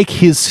 I like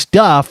his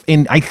stuff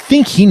and I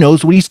think he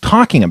knows what he's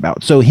talking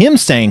about. So him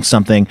saying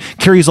something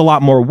carries a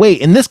lot more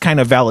weight, and this kind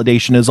of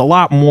validation is a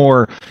lot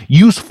more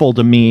useful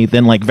to me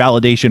than like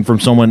validation from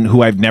someone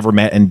who I've never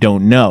met and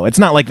don't know. It's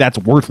not like that's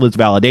worthless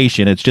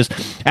validation. It's just,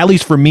 at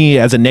least for me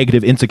as a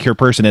negative, insecure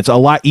person, it's a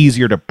lot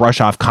easier to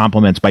brush off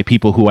compliments by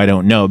people who I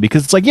don't know,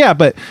 because it's like, yeah,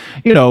 but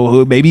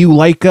maybe you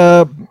like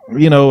a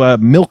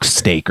milk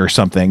steak or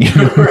something.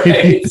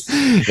 Right.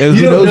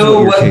 You don't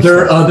know what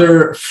their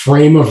other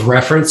frame of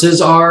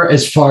references are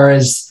as far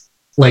as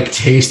like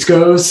taste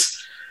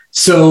goes.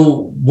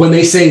 So when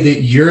they say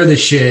that you're the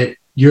shit,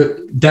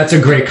 that's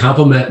a great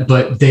compliment,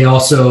 but they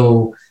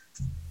also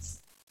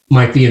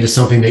might be into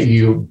something that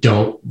you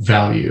don't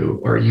value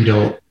or you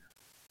don't,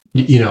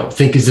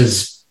 think is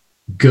as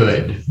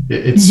good.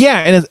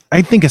 And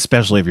I think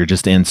especially if you're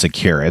just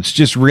insecure, it's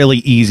just really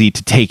easy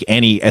to take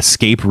any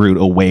escape route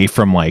away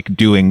from like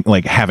doing,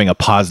 like having a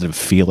positive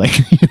feeling,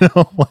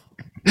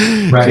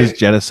 right? Just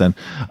jettison.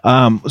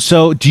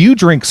 So do you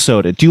drink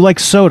soda? Do you like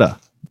soda?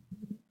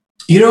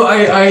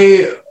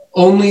 I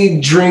only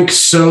drink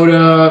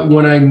soda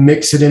when I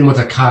mix it in with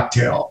a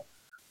cocktail.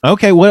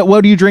 Okay,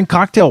 what do you drink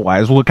cocktail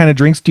wise? What kind of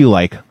drinks do you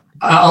like?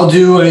 I'll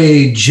do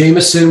a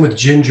Jameson with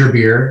ginger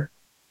beer,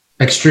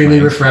 extremely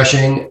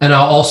refreshing, and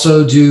I'll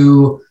also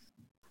do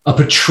a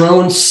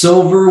Patron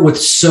Silver with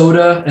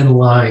soda and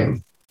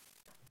lime.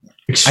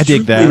 I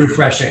dig that.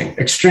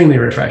 Extremely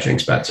refreshing,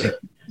 Spencer.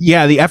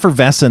 Yeah, the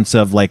effervescence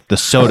of like the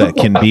soda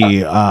can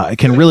be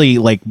can really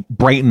like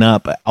brighten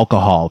up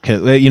alcohol.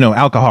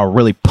 Alcohol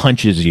really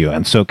punches you,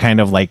 and so kind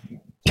of like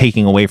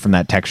taking away from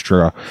that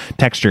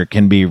texture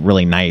can be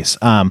really nice.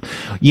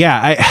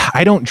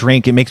 I don't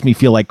drink. It makes me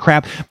feel like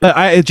crap. But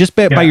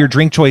by your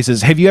drink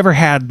choices, have you ever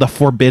had the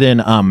forbidden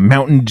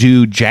Mountain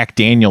Dew Jack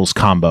Daniels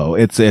combo?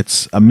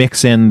 It's a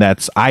mix in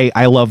that's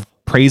I love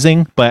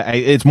praising, but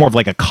it's more of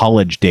like a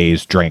college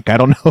days drink. I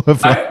don't know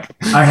if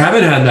I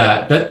haven't had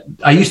that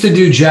I used to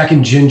do Jack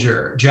and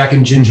Ginger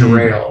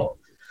Ale.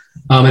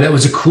 And that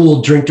was a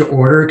cool drink to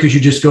order because you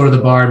just go to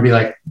the bar and be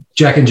like,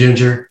 Jack and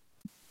Ginger.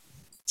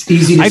 It's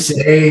easy to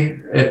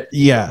say.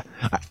 Yeah.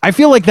 I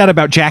feel like that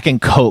about Jack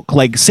and Coke.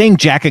 Like saying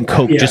Jack and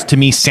Coke just to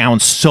me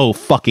sounds so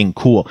fucking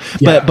cool.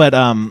 Yeah. But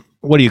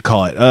what do you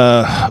call it?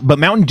 But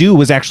Mountain Dew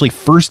was actually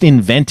first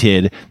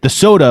invented. The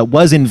soda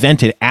was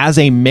invented as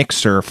a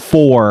mixer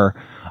for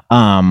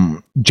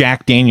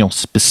Jack Daniels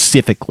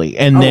specifically,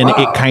 and then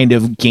it kind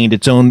of gained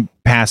its own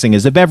passing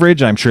as a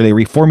beverage. I'm sure they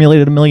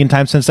reformulated a million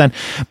times since then,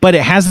 but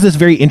it has this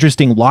very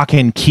interesting lock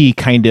and key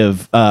kind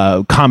of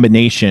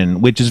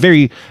combination, which is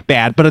very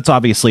bad, but it's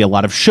obviously a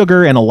lot of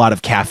sugar and a lot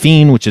of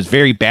caffeine, which is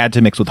very bad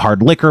to mix with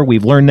hard liquor.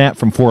 We've learned that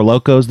from Four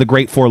Lokos, the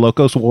great Four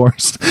Lokos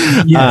wars.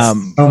 Yes.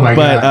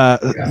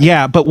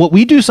 But what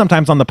we do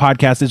sometimes on the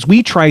podcast is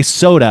we try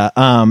soda,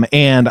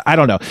 and I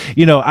don't know,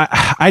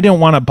 I don't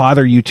want to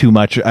bother you too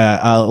much,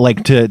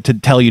 like to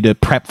tell you to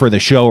prep for the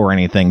show or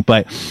anything,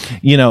 but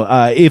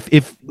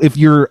if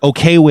you're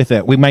okay with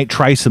it, we might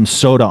try some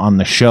soda on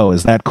the show.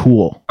 Is that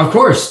cool? Of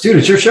course, dude.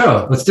 It's your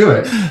show. Let's do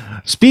it.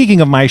 Speaking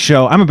of my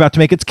show, I'm about to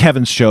make it's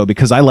Kevin's show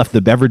because I left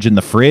the beverage in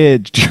the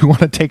fridge. Do you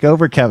want to take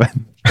over,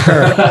 Kevin?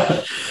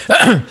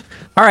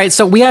 All right,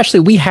 so we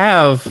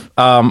have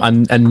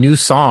a new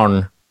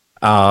song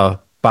by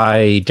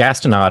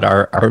Gastonod,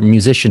 our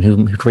musician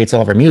who creates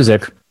all of our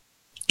music,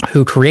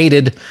 who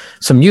created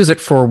some music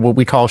for what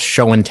we call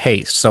Show and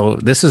Taste. So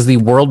this is the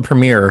world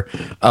premiere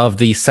of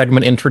the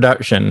segment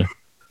introduction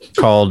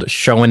called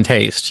Show and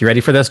Taste. You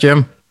ready for this,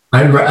 Jim?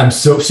 I'm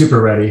so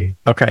super ready.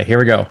 Okay, here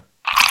we go.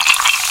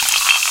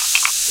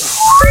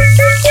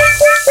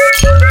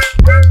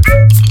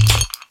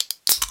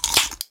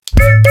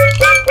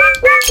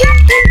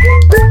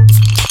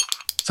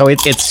 So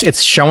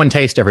it's Show and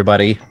Taste,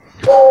 everybody.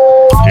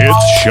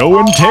 It's Show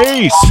and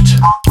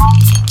Taste.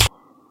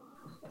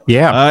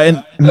 Yeah.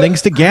 And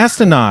thanks to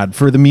Gastonod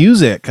for the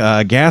music.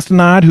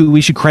 Gastonod, who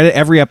we should credit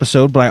every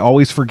episode, but I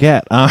always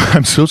forget.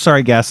 I'm so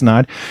sorry,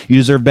 Gastonod. You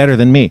deserve better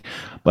than me.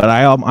 But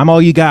I'm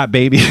all you got,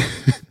 baby.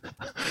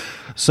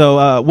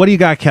 So what do you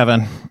got,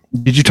 Kevin?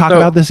 Did you talk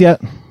about this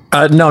yet?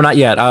 No, not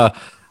yet.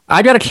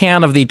 I got a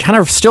can of the kind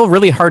of still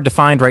really hard to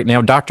find right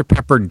now, Dr.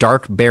 Pepper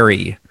Dark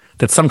Berry.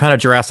 That's some kind of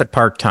Jurassic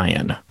Park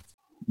tie-in.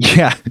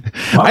 Yeah.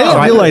 I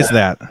didn't realize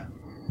that.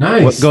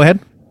 Nice. Go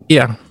ahead.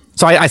 Yeah.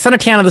 So I sent a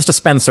can of this to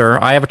Spencer.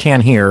 I have a can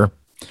here.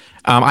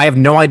 I have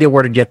no idea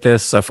where to get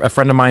this. A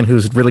friend of mine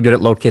who's really good at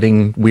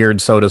locating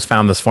weird sodas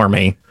found this for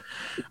me.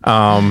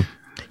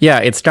 Yeah,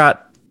 it's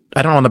got,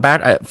 I don't know, on the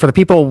back, for the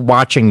people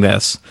watching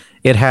this,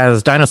 it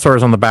has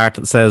dinosaurs on the back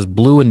that says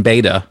Blue and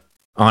Beta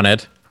on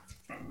it.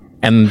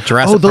 And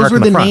Jurassic Park. Oh, those were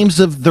the front. names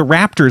of the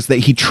raptors that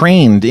he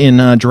trained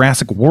in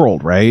Jurassic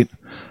World, right?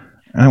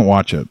 I didn't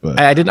watch it, but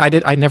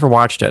I never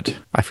watched it.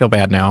 I feel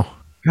bad now.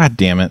 God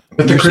damn it!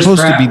 But the Chris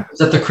Pratt, is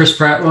that the Chris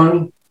Pratt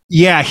one?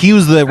 Yeah, he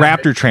was the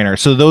raptor trainer.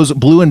 So those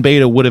Blue and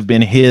Beta would have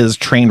been his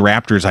trained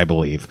raptors, I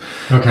believe.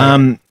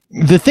 Okay.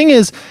 The thing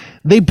is,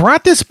 they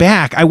brought this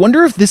back. I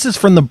wonder if this is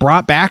from the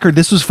brought back or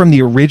this was from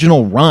the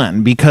original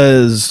run,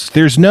 because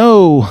there's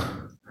no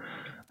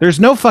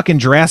fucking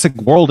Jurassic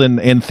World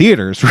in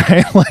theaters,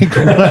 right? Like,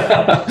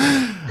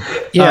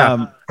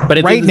 yeah,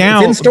 but right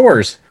now it's in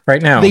stores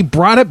right now. They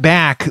brought it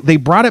back. They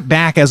brought it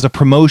back as a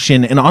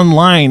promotion, and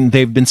online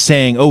they've been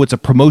saying, "Oh, it's a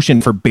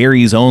promotion for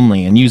berries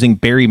only," and using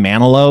Barry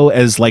Manilow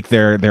as like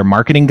their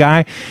marketing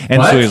guy.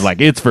 And so he's like,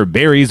 "It's for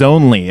berries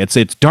only. It's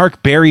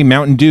dark berry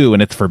Mountain Dew,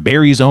 and it's for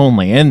berries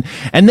only." And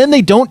then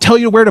they don't tell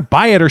you where to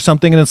buy it or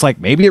something, and it's like,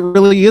 maybe it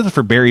really is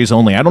for berries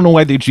only. I don't know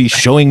why they'd be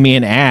showing me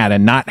an ad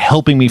and not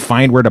helping me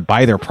find where to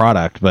buy their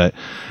product, but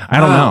I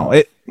don't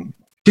know.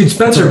 Dude,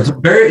 Spencer,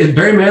 Barry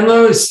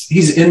Manilow,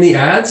 he's in the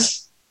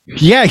ads?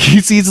 Yeah,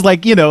 he's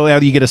like, you know, how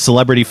you get a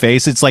celebrity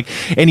face. It's like,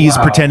 and he's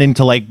pretending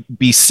to like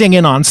be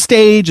singing on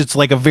stage. It's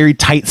like a very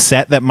tight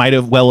set that might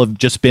have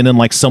just been in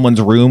like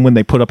someone's room when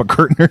they put up a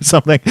curtain or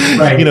something.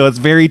 Right. You know, it's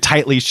very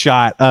tightly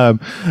shot.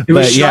 It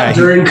was shot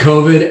during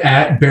COVID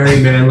at Barry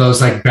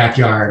Manilow's like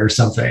backyard or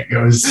something. It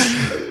was.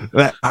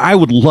 I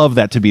would love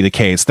that to be the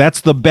case. That's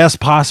the best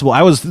possible.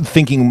 I was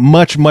thinking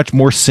much, much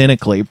more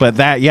cynically, but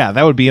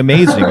that would be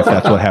amazing if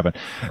that's what happened.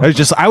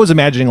 I was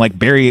imagining like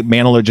Barry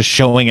Manilow just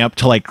showing up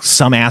to like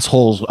some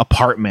asshole's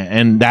apartment,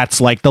 and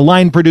that's like the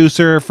line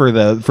producer for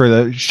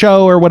the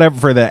show or whatever,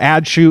 for the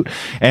ad shoot.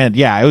 And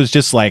yeah, it was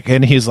just like,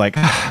 and he's like,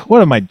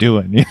 what am I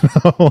doing? You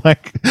know,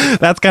 like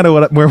that's kind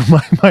of where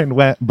my mind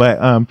went.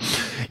 But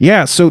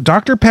yeah, so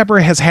Dr. Pepper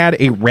has had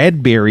a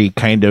red berry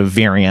kind of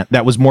variant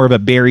that was more of a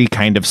berry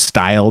kind of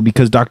style,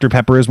 because Dr.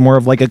 Pepper is more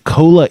of like a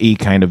cola-y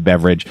kind of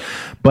beverage.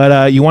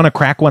 But you want to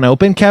crack one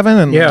open, Kevin,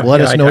 and let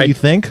us know what you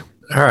think?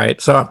 All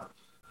right. So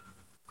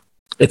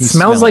it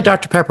smells like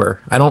Dr. Pepper.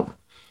 I don't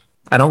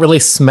really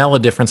smell a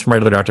difference from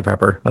regular Dr.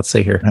 Pepper. Let's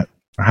see here.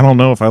 I don't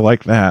know if I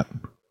like that.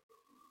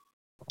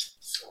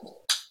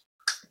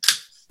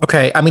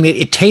 Okay. I mean,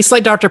 it tastes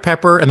like Dr.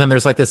 Pepper, and then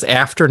there's like this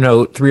after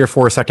note 3 or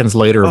 4 seconds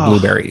later of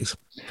blueberries.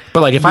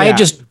 But like if I had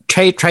just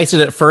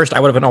tasted it first,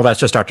 I would have been, oh, that's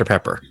just Dr.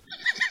 Pepper.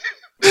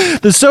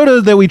 The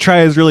soda that we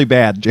try is really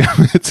bad, Jim.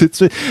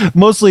 It's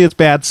mostly it's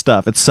bad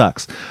stuff. It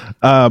sucks.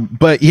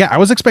 But yeah, I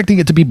was expecting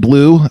it to be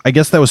blue. I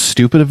guess that was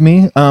stupid of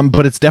me.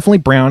 But it's definitely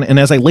brown. And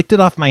as I licked it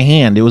off my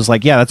hand, it was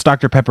like, yeah, that's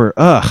Dr. Pepper.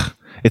 Ugh.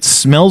 It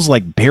smells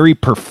like berry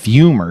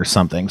perfume or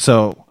something.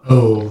 So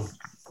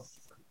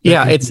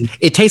yeah,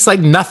 it tastes like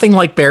nothing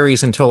like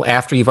berries until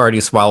after you've already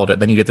swallowed it.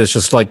 Then you get this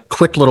just like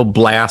quick little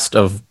blast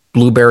of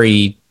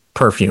blueberry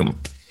perfume.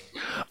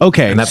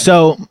 Okay,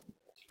 so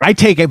I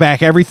take it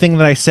back, everything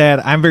that I said.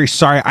 I'm very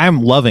sorry.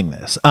 I'm loving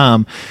this.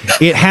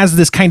 It has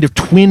this kind of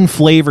twin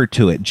flavor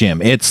to it,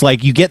 Jim. It's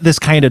like you get this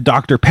kind of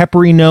Dr.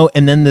 Peppery note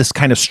and then this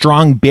kind of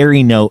strong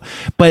berry note.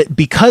 But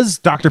because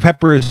Dr.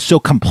 Pepper is so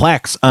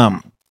complex,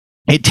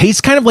 it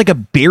tastes kind of like a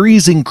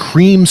berries and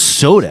cream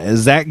soda.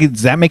 Is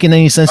that making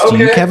any sense to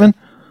you, Kevin?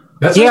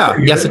 Yes,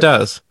 it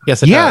does.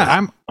 Yes, it does.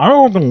 Yeah,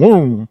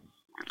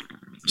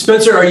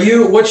 Spencer,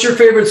 what's your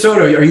favorite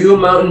soda? Are you a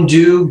Mountain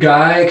Dew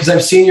guy? Because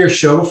I've seen your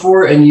show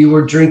before and you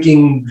were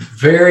drinking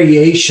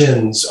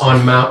variations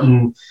on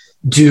Mountain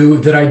Dew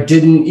that I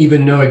didn't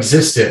even know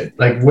existed.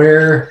 Like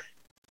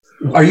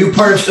Are you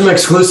part of some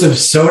exclusive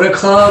soda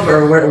club,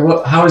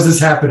 or how is this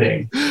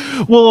happening?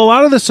 Well, a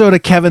lot of the soda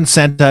Kevin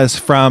sent us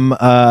from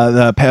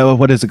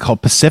what is it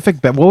called? Pacific?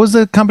 What was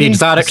the company?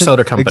 Exotic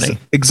Soda Company.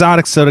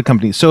 Exotic Soda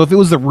Company. So if it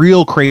was the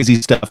real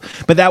crazy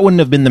stuff, but that wouldn't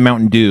have been the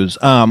Mountain Dews.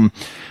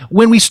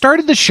 When we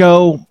started the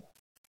show,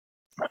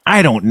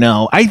 I don't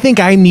know. I think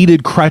I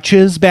needed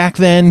crutches back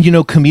then,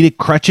 comedic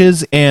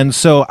crutches. And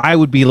so I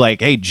would be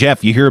like, hey,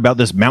 Jeff, you hear about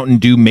this Mountain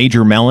Dew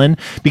Major Melon?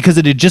 Because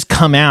it had just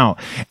come out.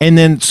 And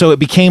then so it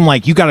became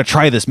like, you got to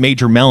try this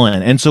Major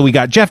Melon. And so we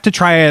got Jeff to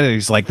try it. And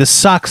he's like, this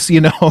sucks,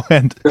 and so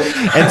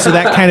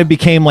that kind of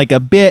became like a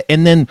bit.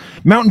 And then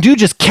Mountain Dew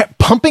just kept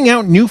pumping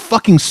out new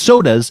fucking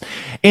sodas.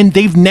 And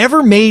they've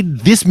never made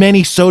this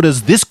many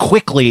sodas this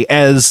quickly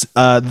as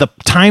the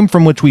time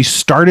from which we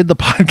started the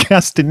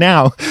podcast to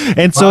now.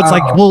 And so it's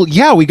like, well,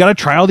 yeah, we got to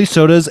try all these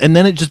sodas. And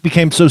then it just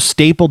became so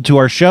stapled to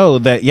our show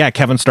that, yeah,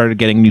 Kevin started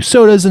getting new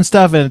sodas and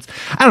stuff. And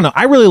I don't know.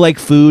 I really like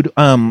food.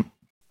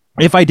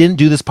 If I didn't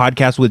do this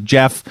podcast with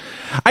Jeff,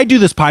 I do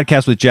this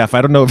podcast with Jeff.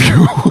 I don't know if you're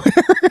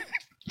aware,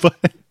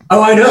 but.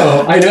 Oh, I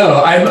know.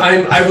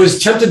 I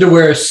was tempted to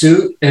wear a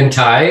suit and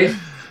tie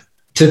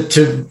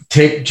to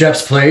take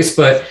Jeff's place,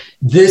 but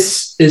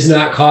this is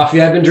not coffee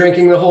I've been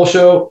drinking the whole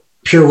show.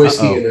 Pure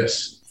whiskey in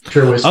this.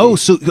 Pure whiskey. Oh,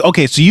 so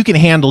you can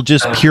handle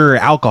just pure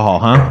alcohol,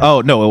 huh?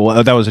 Oh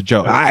no, that was a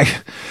joke.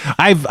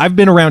 I've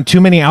been around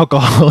too many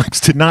alcoholics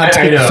to not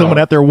take someone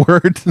at their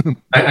word.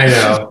 I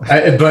know,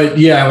 but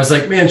yeah, I was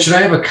like, man, should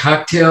I have a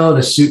cocktail and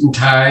a suit and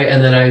tie?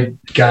 And then I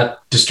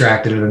got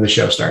distracted, and then the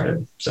show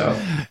started. So.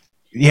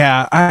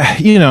 Yeah,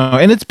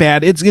 and it's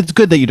bad. It's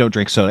good that you don't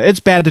drink soda. It's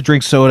bad to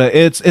drink soda.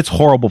 It's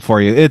horrible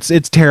for you.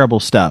 It's terrible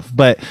stuff.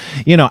 But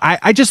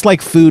I just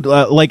like food.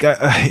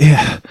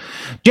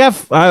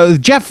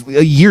 Jeff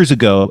years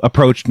ago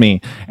approached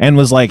me and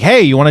was like,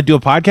 "Hey, you want to do a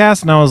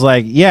podcast?" And I was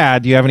like, "Yeah.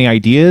 Do you have any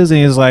ideas?" And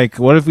he's like,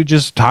 "What if we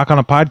just talk on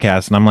a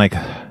podcast?" And I'm like,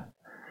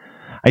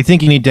 I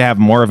think you need to have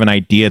more of an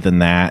idea than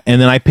that.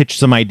 And then I pitched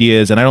some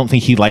ideas and I don't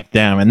think he liked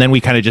them. And then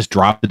we kind of just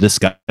dropped the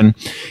discussion.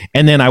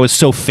 And then I was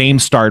so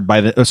starved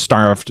by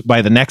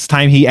the next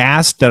time he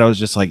asked that I was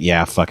just like,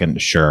 yeah, fucking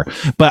sure.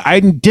 But I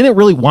didn't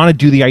really want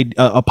to do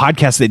a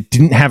podcast that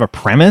didn't have a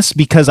premise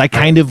because I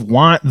kind of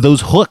want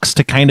those hooks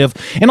to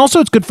and also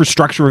it's good for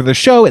structure of the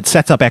show. It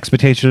sets up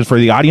expectations for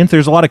the audience.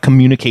 There's a lot of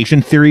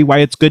communication theory why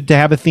it's good to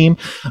have a theme.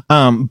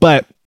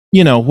 But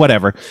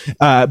whatever.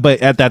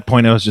 But at that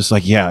point, I was just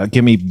like, yeah,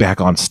 get me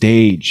back on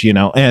stage,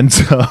 And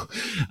so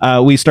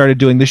we started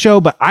doing the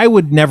show, but I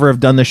would never have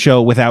done the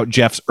show without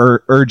Jeff's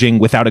urging,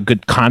 without a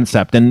good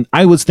concept. And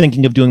I was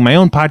thinking of doing my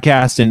own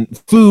podcast, and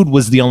food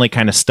was the only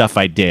kind of stuff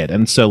I did.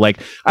 And so,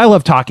 I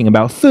love talking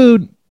about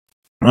food.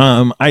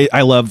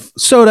 I love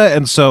soda.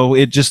 And so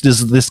it just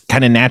is this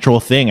kind of natural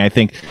thing. I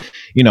think,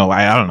 I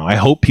don't know. I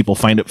hope people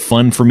find it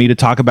fun for me to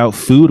talk about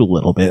food a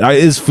little bit.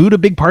 Is food a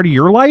big part of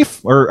your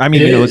life? Or,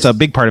 it's a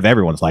big part of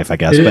everyone's life, I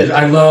guess. But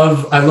I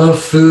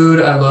love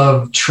food. I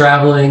love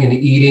traveling and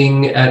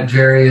eating at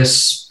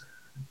various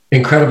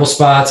incredible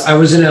spots. I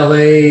was in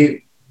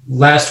LA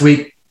last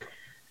week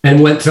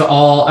and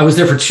I was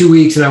there for 2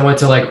 weeks, and I went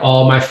to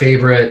all my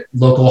favorite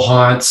local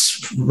haunts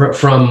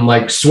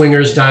from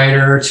Swingers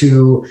Diner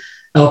to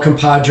El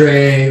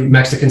Compadre,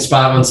 Mexican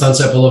spot on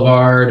Sunset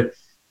Boulevard,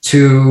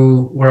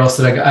 to where else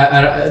did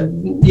I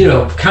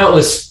go?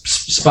 Countless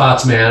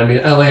spots, man.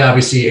 LA,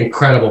 obviously,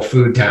 incredible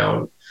food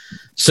town.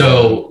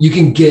 So you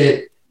can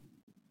get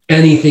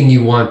anything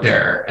you want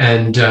there.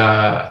 And,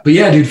 but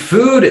yeah, dude,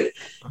 food,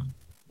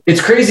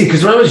 it's crazy.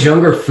 Cause when I was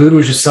younger, food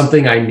was just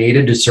something I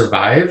needed to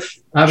survive,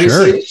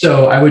 obviously. Sure.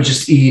 So I would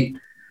just eat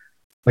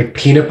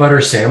peanut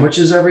butter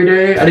sandwiches every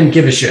day. I didn't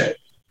give a shit.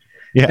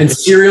 Yeah. And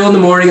cereal in the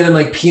morning, and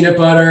then peanut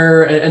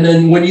butter. And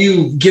then when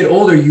you get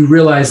older, you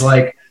realize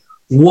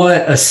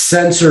what a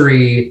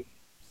sensory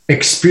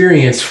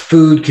experience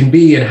food can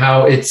be, and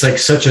how it's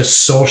such a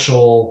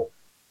social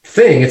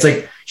thing. It's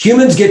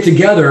humans get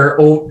together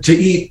to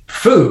eat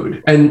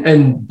food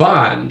and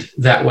bond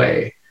that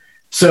way.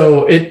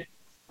 So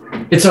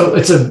it's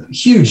a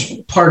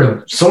huge part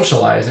of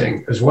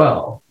socializing as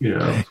well,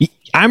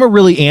 I'm a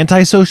really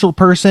antisocial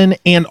person,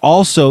 and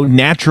also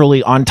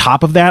naturally on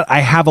top of that, I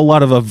have a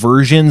lot of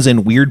aversions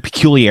and weird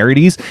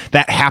peculiarities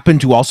that happen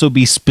to also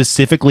be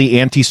specifically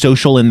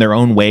antisocial in their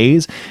own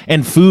ways,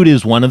 and food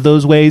is one of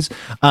those ways.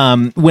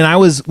 When I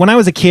was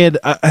a kid,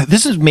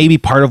 this is maybe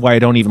part of why I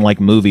don't even like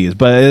movies,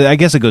 but I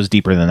guess it goes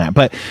deeper than that.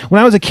 But when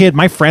I was a kid,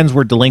 my friends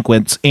were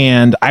delinquents,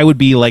 and I would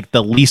be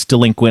the least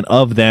delinquent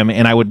of them,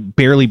 and I would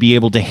barely be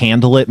able to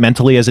handle it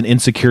mentally as an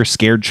insecure,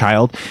 scared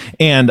child.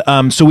 And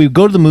so we would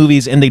go to the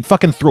movies, and they'd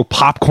fucking throw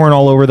popcorn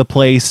all over the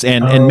place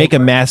and make a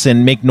mess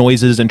and make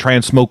noises and try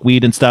and smoke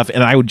weed and stuff,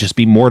 and I would just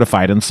be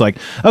mortified. And it's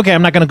okay,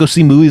 I'm not going to go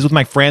see movies with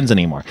my friends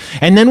anymore.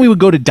 And then we would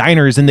go to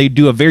diners, and they'd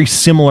do a very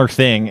similar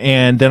thing,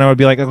 and then I would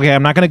be okay,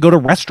 I'm not going to go to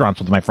restaurants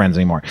with my friends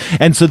anymore.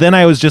 And so then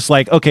I was just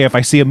okay, if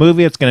I see a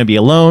movie, it's going to be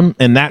alone,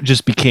 and that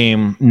just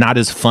became not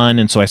as fun,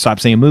 and so I stopped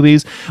seeing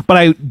movies. But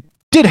I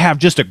did have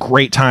just a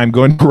great time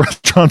going to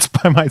restaurants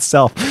by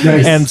myself.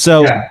 Nice. And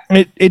so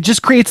it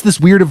just creates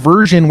this weird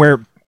aversion where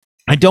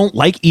I don't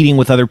like eating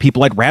with other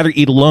people. I'd rather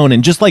eat alone.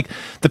 And just like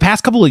the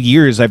past couple of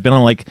years, I've been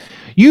on like,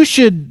 you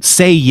should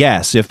say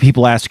yes if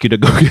people ask you to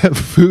go get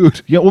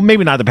food. Yeah, well,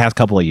 maybe not the past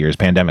couple of years,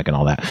 pandemic and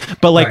all that.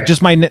 But like,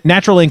 just my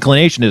natural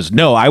inclination is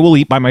no, I will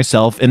eat by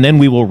myself and then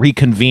we will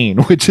reconvene,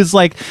 which is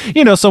like,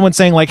 you know, someone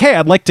saying like, hey,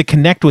 I'd like to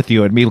connect with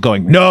you. And me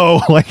going,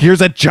 no, like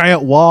here's a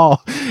giant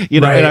wall,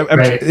 you know,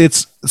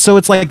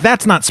 it's like,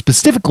 that's not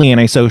specifically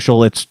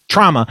antisocial, it's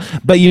trauma,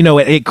 but you know,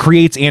 it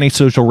creates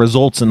antisocial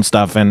results and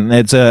stuff. And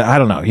it's I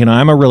don't know, you know,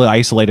 I'm a really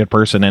isolated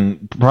person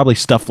and probably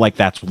stuff like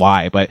that's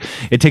why, but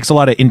it takes a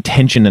lot of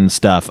intention and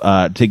stuff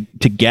to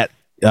get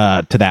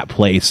to that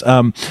place.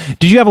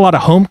 Did you have a lot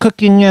of home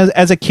cooking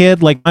as a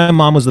kid? Like my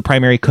mom was the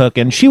primary cook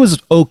and she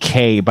was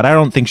okay, but I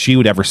don't think she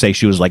would ever say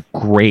she was like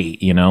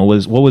great, you know.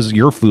 What was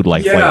your food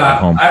like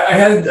at home? I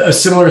had a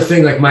similar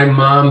thing. Like my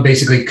mom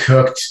basically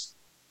cooked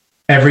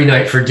every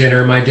night for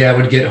dinner. My dad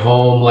would get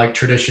home like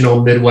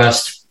traditional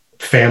Midwest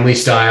family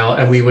style,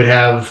 and we would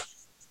have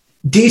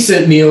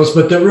decent meals,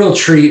 but the real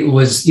treat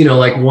was, you know,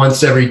 like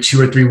once every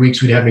 2 or 3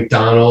 weeks, we'd have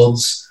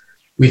McDonald's,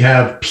 we'd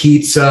have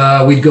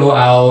pizza, we'd go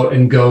out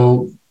and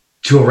go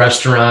to a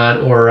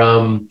restaurant, or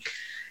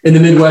in the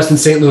Midwest in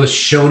St. Louis,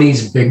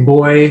 Shoney's Big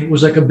Boy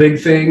was like a big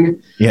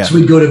thing. Yeah. So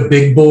we'd go to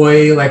Big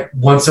Boy like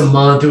once a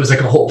month. It was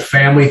like a whole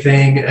family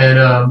thing.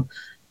 And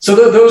so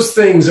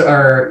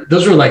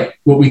those were like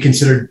what we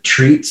considered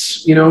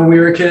treats, you know, when we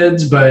were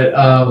kids. But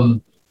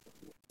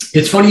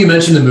it's funny you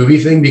mentioned the movie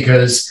thing,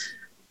 because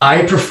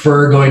I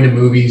prefer going to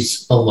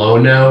movies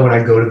alone now when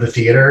I go to the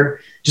theater,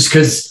 just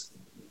because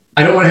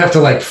I don't want to have to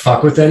like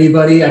fuck with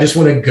anybody. I just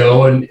want to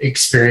go and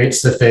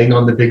experience the thing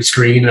on the big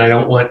screen, and I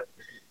don't want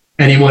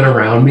anyone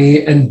around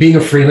me. And being a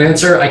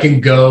freelancer, I can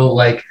go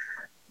like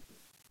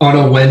on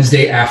a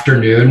Wednesday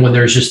afternoon when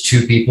there's just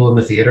 2 people in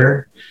the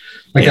theater.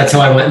 Like that's how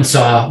I went and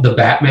saw the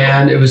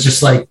Batman. It was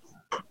just like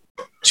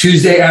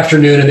Tuesday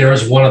afternoon, and there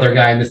was one other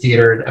guy in the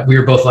theater, and we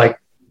were both like,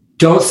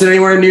 don't sit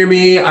anywhere near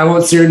me. I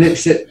won't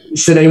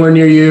sit anywhere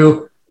near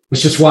you.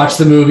 Let's just watch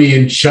the movie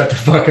and shut the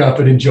fuck up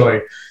and enjoy,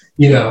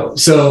 you know?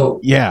 So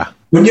yeah,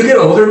 when you get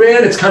older,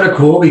 man, it's kind of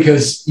cool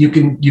because you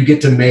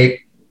get to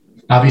make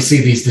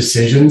obviously these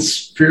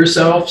decisions for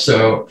yourself.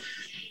 So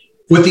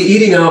with the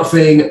eating out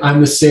thing,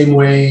 I'm the same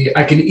way.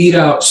 I can eat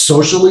out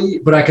socially,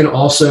 but I can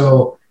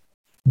also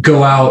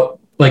go out.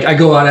 Like I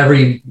go out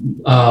every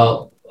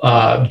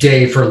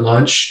day for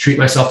lunch, treat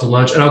myself to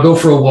lunch, and I'll go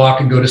for a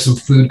walk and go to some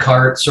food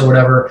carts or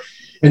whatever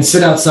and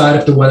sit outside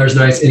if the weather's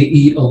nice and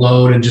eat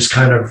alone and just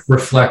kind of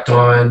reflect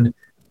on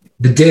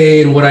the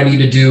day and what I need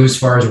to do as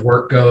far as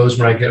work goes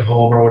when I get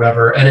home or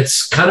whatever. And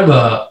it's kind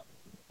of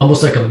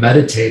almost like a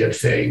meditative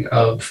thing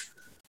of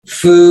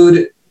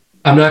food.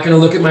 I'm not going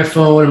to look at my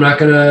phone. I'm not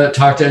going to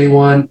talk to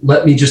anyone.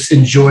 Let me just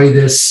enjoy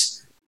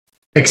this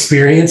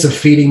experience of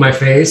feeding my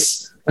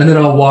face. And then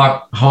I'll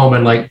walk home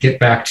and like get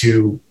back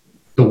to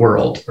the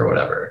world or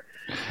whatever.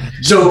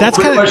 So that's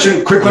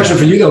quick question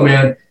for you though,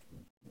 man.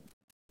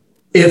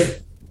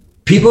 If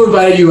people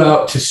invited you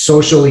out to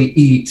socially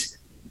eat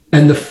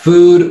and the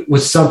food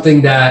was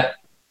something that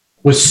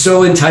was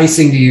so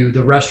enticing to you,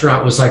 the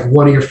restaurant was like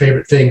one of your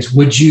favorite things,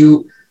 would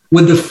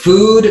the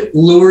food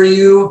lure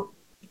you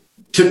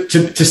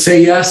to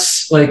say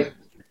yes? Like,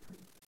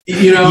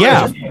 you know?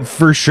 Yeah,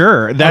 for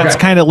sure. That's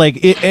kind of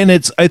like it, and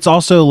it's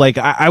also like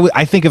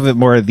I think of it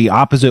more the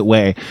opposite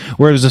way.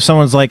 Whereas if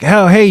someone's like,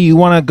 oh, hey, you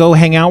want to go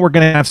hang out? We're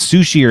gonna have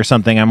sushi or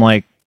something. I'm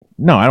like,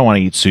 no, I don't want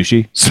to eat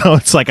sushi. So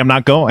it's like, I'm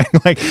not going.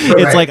 Like,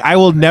 it's like, I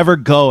will never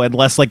go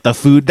unless like the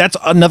food, that's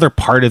another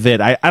part of it.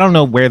 I don't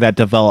know where that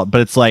developed,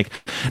 but it's like,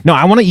 no,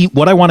 I want to eat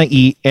what I want to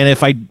eat. And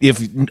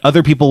if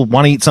other people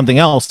want to eat something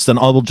else, then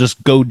I will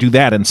just go do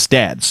that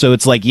instead. So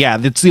it's like, yeah,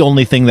 that's the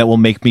only thing that will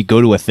make me go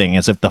to a thing,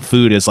 is if the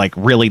food is like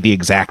really the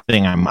exact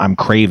thing I'm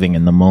craving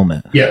in the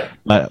moment. Yeah.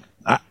 But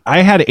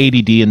I had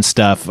ADD and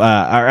stuff.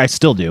 I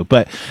still do,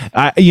 but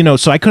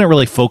so I couldn't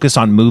really focus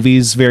on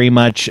movies very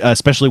much,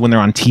 especially when they're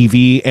on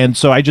TV. And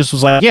so I just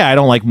was like, yeah, I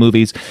don't like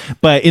movies.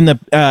 But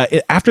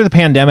after the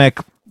pandemic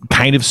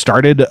kind of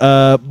started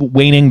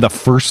waning the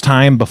first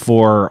time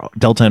before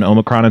Delta and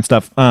Omicron and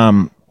stuff,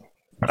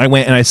 I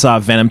went and I saw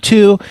Venom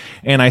 2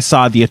 and I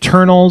saw The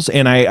Eternals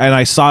and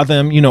I saw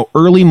them,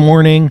 early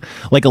morning,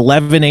 like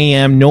 11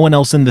 a.m., no one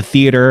else in the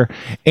theater.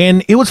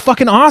 And it was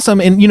fucking awesome.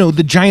 And,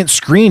 the giant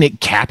screen, it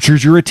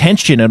captures your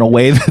attention in a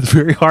way that's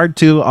very hard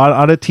to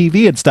on a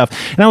TV and stuff.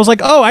 And I was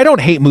like, oh, I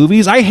don't hate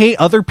movies. I hate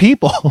other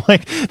people.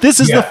 Like, this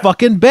is the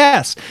fucking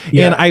best.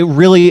 Yeah. And I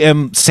really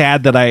am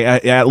sad that I,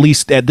 at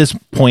least at this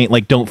point,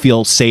 like, don't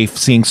feel safe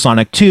seeing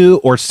Sonic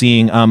 2 or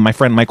seeing my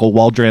friend Michael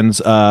Waldron's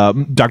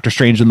Doctor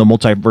Strange in the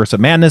Multiverse of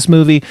Madness. Madness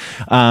movie,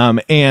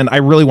 and I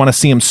really want to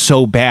see him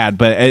so bad.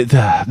 But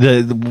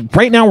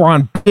right now we're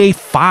on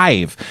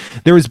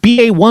BA5. There was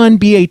BA1,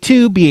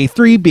 BA2,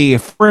 BA3,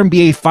 BA4, and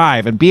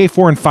BA5, and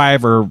BA4 and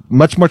 5 are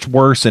much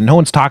worse, and no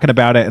one's talking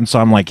about it. And so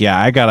I'm like,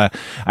 yeah, I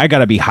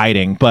gotta be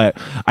hiding. But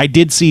I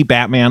did see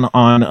Batman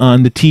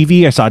on the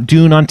TV. I saw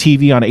Dune on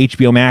TV on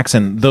HBO Max,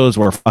 and those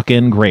were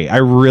fucking great. I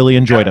really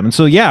enjoyed them. And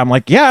so yeah, I'm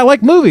like, yeah, I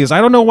like movies. I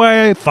don't know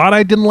why I thought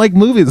I didn't like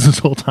movies this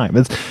whole time.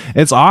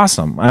 It's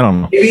awesome. I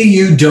don't know. Maybe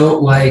you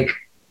don't like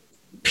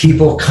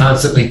people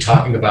constantly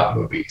talking about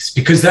movies,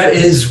 because that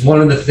is one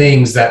of the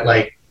things that,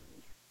 like,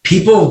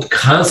 people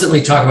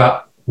constantly talk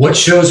about. What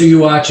shows are you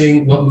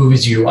watching? What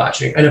movies are you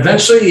watching? And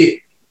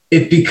eventually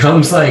it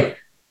becomes like,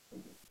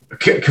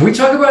 can we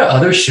talk about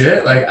other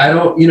shit? Like, I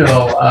don't,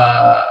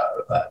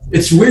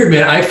 it's weird,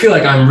 man. I feel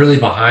like I'm really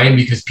behind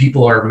because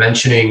people are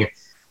mentioning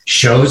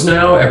shows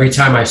now every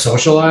time I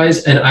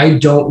socialize, and I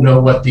don't know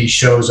what these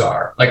shows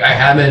are. Like, I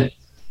haven't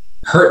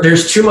heard,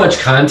 there's too much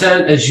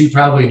content, as you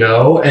probably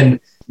know. And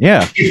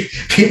yeah,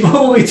 people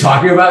will be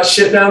talking about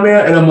shit now,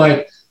 man. And I'm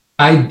like,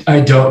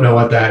 I don't know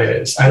what that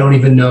is. I don't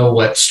even know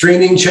what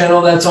streaming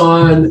channel that's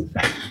on.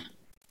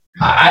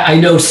 I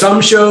know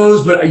some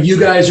shows, but you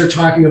guys are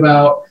talking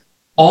about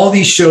all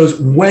these shows.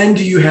 When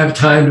do you have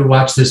time to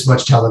watch this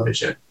much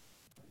television?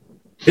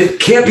 It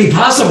can't be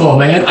possible,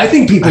 man. I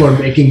think people are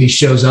making these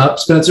shows up,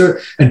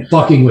 Spencer, and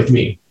fucking with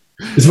me,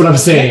 is what I'm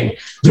saying.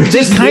 They're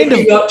just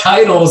making up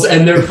titles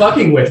and they're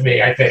fucking with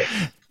me, I think.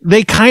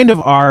 They kind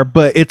of are,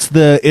 but it's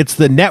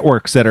the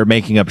networks that are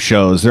making up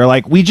shows. They're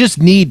like, we just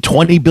need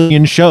 20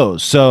 billion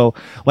shows. So,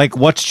 like,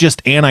 what's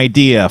just an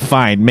idea?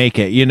 Fine, make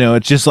it.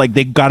 It's just like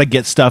they got to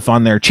get stuff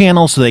on their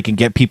channel so they can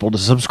get people to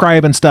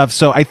subscribe and stuff.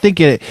 So I think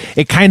it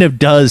kind of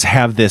does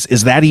have this,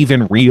 is that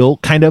even real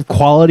kind of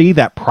quality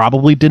that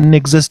probably didn't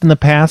exist in the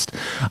past.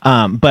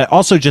 But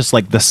also just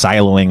like the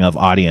siloing of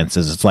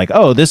audiences. It's like,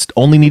 oh, this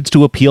only needs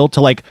to appeal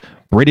to like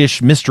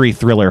British mystery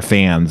thriller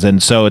fans,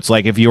 and so it's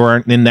like if you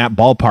aren't in that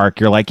ballpark,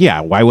 you're like,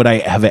 yeah, why would I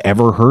have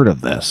ever heard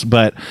of this?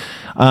 But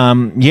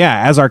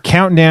yeah, as our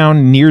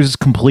countdown nears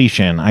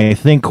completion, I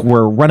think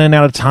we're running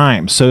out of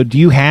time. So do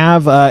you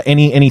have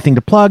anything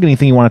to plug,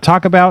 anything you want to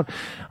talk about?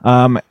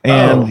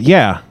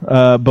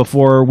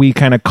 Before we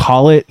kind of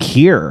call it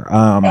here,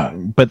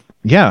 but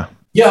yeah.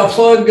 Yeah, I'll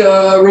plug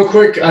real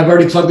quick. I've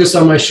already plugged this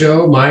on my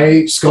show.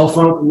 My Skull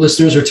Funk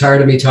listeners are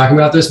tired of me talking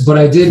about this, but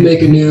I did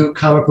make a new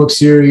comic book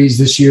series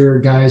this year,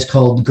 guys,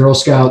 called Girl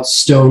Scouts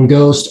Stone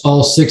Ghost.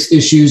 All 6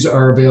 issues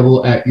are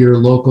available at your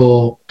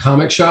local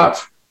comic shop.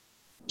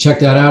 Check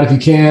that out if you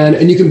can.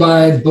 And you can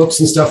buy books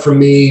and stuff from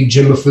me,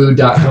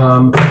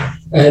 jimmafood.com.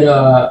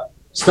 And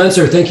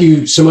Spencer, thank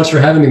you so much for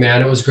having me,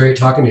 man. It was great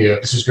talking to you.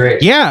 This was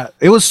great. Yeah,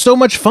 it was so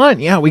much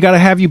fun. Yeah, we got to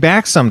have you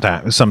back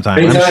sometime. Anytime,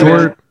 I'm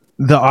sure. man.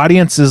 The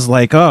audience is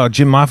like, oh,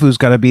 Jim Mafu's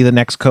got to be the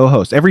next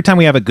co-host. Every time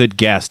we have a good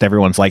guest,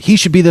 everyone's like, he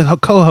should be the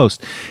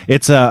co-host.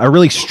 It's a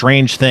really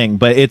strange thing,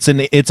 but it's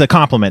a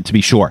compliment to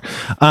be sure.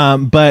 But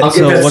I'll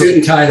get that suit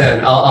and tie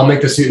then. I'll make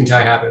the suit and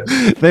tie happen.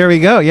 There we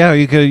go. Yeah,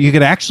 you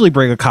could actually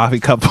bring a coffee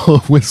cup full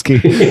of whiskey. I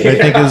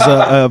think is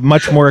a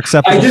much more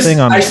acceptable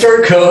thing. I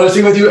start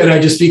co-hosting with you, and I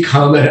just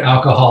become an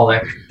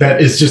alcoholic.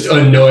 That is just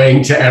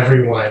annoying to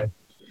everyone.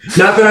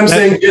 Not that I'm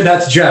saying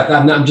that's Jeff.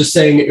 I'm just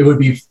saying it would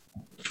be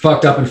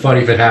fucked up and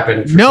funny if it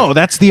happened. No,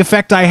 that's the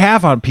effect I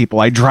have on people.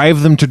 I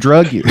drive them to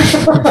drug use.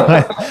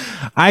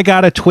 I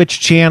got a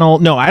Twitch channel.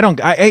 No, I don't.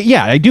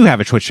 I do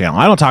have a Twitch channel.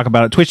 I don't talk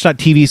about it.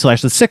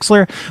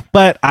 Twitch.tv/thesixler.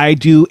 But I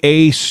do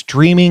a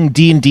streaming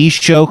D&D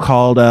show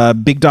called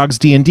Big Dogs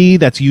D&D.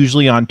 That's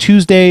usually on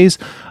Tuesdays.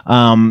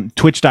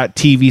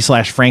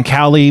 Twitch.tv/Frank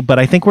Howley. But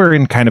I think we're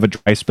in kind of a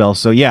dry spell.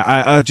 So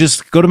yeah,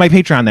 just go to my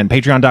Patreon then.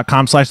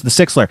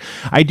 Patreon.com/thesixler.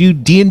 I do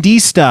D&D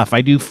stuff.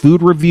 I do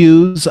food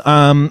reviews.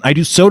 I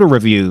do soda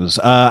reviews.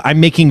 I'm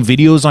making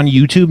videos on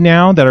YouTube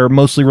now that are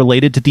mostly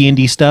related to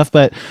D&D stuff.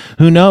 But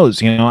who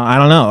knows? I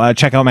don't know.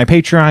 Check out my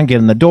Patreon, get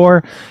in the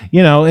door.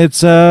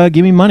 It's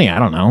give me money. I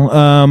don't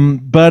know.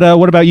 But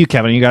what about you,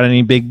 Kevin? You got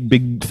any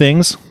big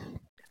things?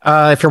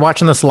 If you're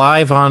watching this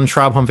live on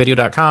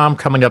SchrobHomeVideo.com,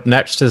 coming up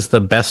next is the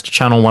Best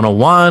Channel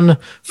 101,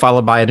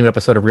 followed by a new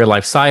episode of Real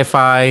Life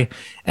Sci-Fi,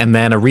 and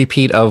then a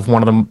repeat of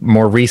one of the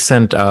more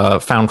recent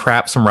Found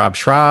Craps from Rob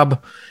Schraub.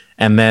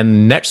 And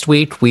then next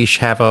week, we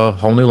have a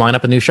whole new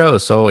lineup of new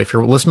shows. So if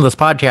you're listening to this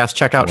podcast,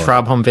 check out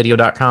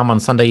SchrobHomeVideo.com on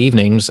Sunday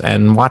evenings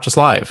and watch us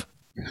live.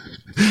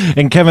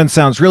 And Kevin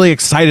sounds really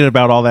excited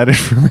about all that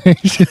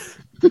information.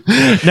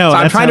 No, so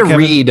I'm trying to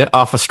read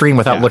off a screen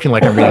without looking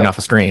like I'm reading off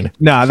a screen.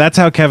 No, that's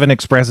how Kevin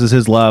expresses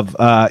his love.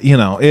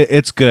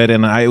 It's good,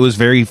 and it was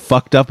very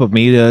fucked up of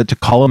me to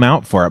call him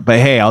out for it. But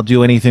hey, I'll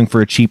do anything for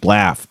a cheap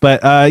laugh.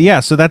 But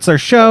so that's our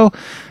show.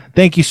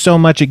 Thank you so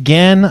much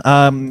again.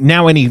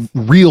 Now, any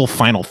real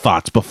final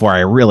thoughts before I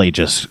really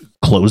just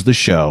close the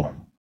show?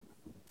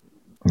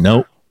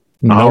 Nope.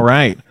 All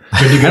right.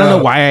 I don't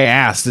know why I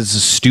asked. It's a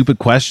stupid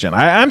question.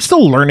 I'm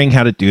still learning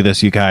how to do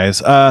this, you guys.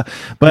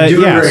 But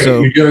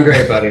you're doing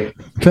great, buddy.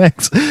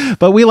 Thanks.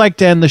 But we like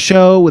to end the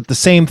show with the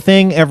same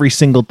thing every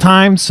single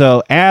time.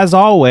 So as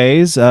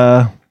always,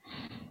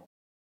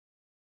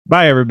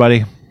 Bye,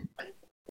 everybody.